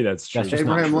 no way that's true. That's just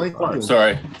not Abraham true. Lincoln.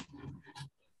 Sorry.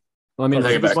 Let me I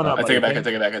take it back. one up, I take it back. I Mike.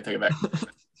 take it back. I take it back.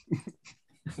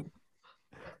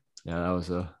 Yeah, that was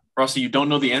a. Rossi, you don't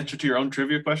know the answer to your own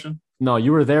trivia question? No,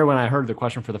 you were there when I heard the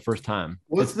question for the first time.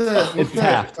 What's It's- that? It's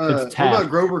Taft. It's What Taft. about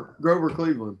Grover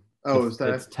Cleveland? Oh, it's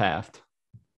Taft. It's Taft.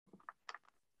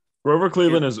 Grover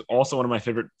Cleveland is also one of my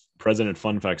favorite president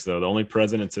fun facts, though. The only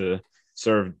president to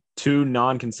serve 2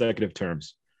 non-consecutive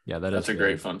terms. Yeah, That's a good.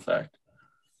 great fun fact.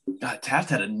 God,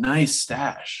 Taft had a nice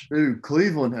stash. Dude,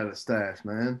 Cleveland had a stash,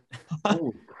 man.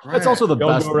 Holy crap. That's also the We all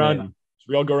best go around- name. Should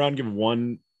we all go around and give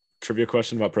one trivia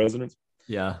question about presidents?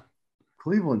 Yeah.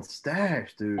 Cleveland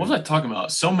stash, dude. What was I talking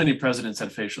about? So many presidents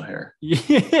had facial hair.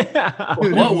 Yeah.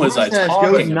 Dude, What his was I mustache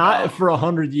talking But goes- not about? for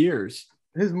 100 years.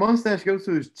 His mustache goes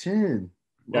to his chin.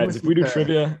 Let Guys, me if we do see that.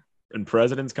 trivia and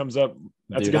presidents comes up,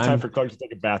 that's Dude, a good time I'm- for Clark to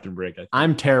take a bathroom break. I think.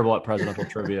 I'm terrible at presidential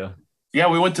trivia. Yeah,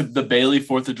 we went to the Bailey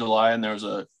 4th of July and there was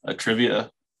a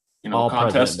trivia, All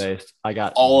contest. president based. I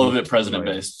got All of it president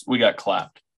based. We got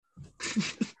clapped.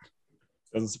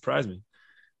 Doesn't surprise me.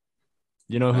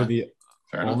 You know who the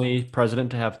Fair enough. only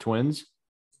president to have twins?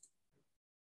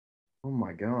 Oh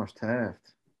my gosh,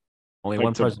 Taft. Only Like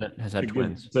one to- president has had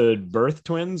twins. To birth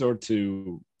twins or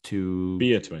to To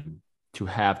be a twin? to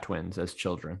have twins as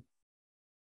children.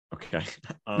 Okay.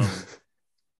 Um,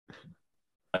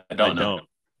 I don't know.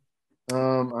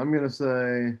 I'm gonna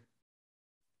say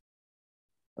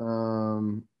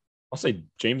I'll say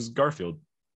James Garfield.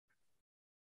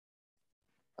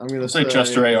 I'm gonna Say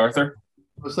Chester A. Arthur.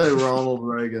 Let's say Ronald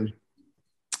Reagan.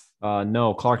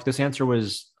 No, Clark, this answer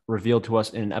was revealed to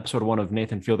us in episode 1 of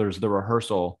Nathan Fielder's The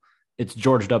Rehearsal. It's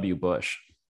George W. Bush.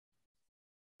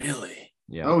 Really?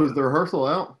 Yeah. Oh, is the rehearsal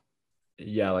out?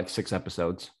 Yeah, like 6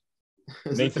 episodes.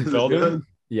 Is Nathan is Fielder? good?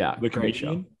 Yeah. The great show.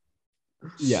 comedian.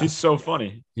 Yeah. He's so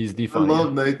funny. He's the I funniest.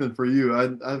 love Nathan for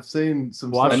you. I've seen some.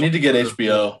 Watch- I stuff. need to get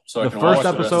HBO so I The can first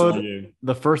watch episode- The rest of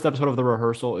The first episode of The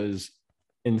Rehearsal is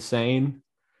insane.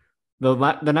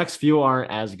 The next few aren't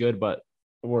as good, but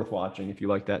worth watching if you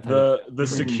like that type The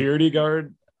security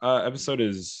guard episode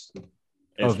is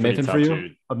of pretty Nathan tough for you.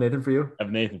 too. Of Nathan for you. Of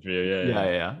Nathan for you,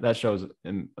 Yeah. That show's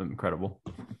incredible.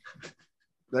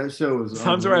 That show is.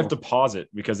 Times where I have to unreal. pause it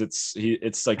because it's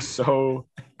like so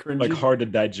like hard to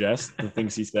digest the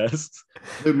things he says.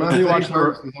 Dude, my You face watch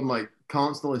hurts because I'm like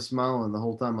constantly smiling the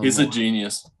whole time. I'm He's a watching.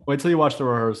 genius. Wait till you watch The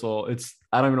Rehearsal.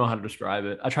 I don't even know how to describe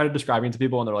it. I try to describe it to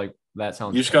people and they're like, "That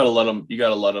sounds." You just gotta let them. You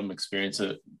gotta let them experience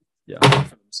it Yeah.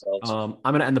 for themselves.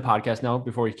 I'm gonna end the podcast now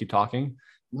before we keep talking.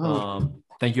 No,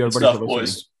 Thank you Good everybody stuff, for listening.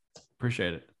 boys.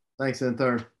 Appreciate it. thanks,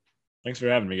 intern. Thanks for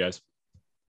having me, guys.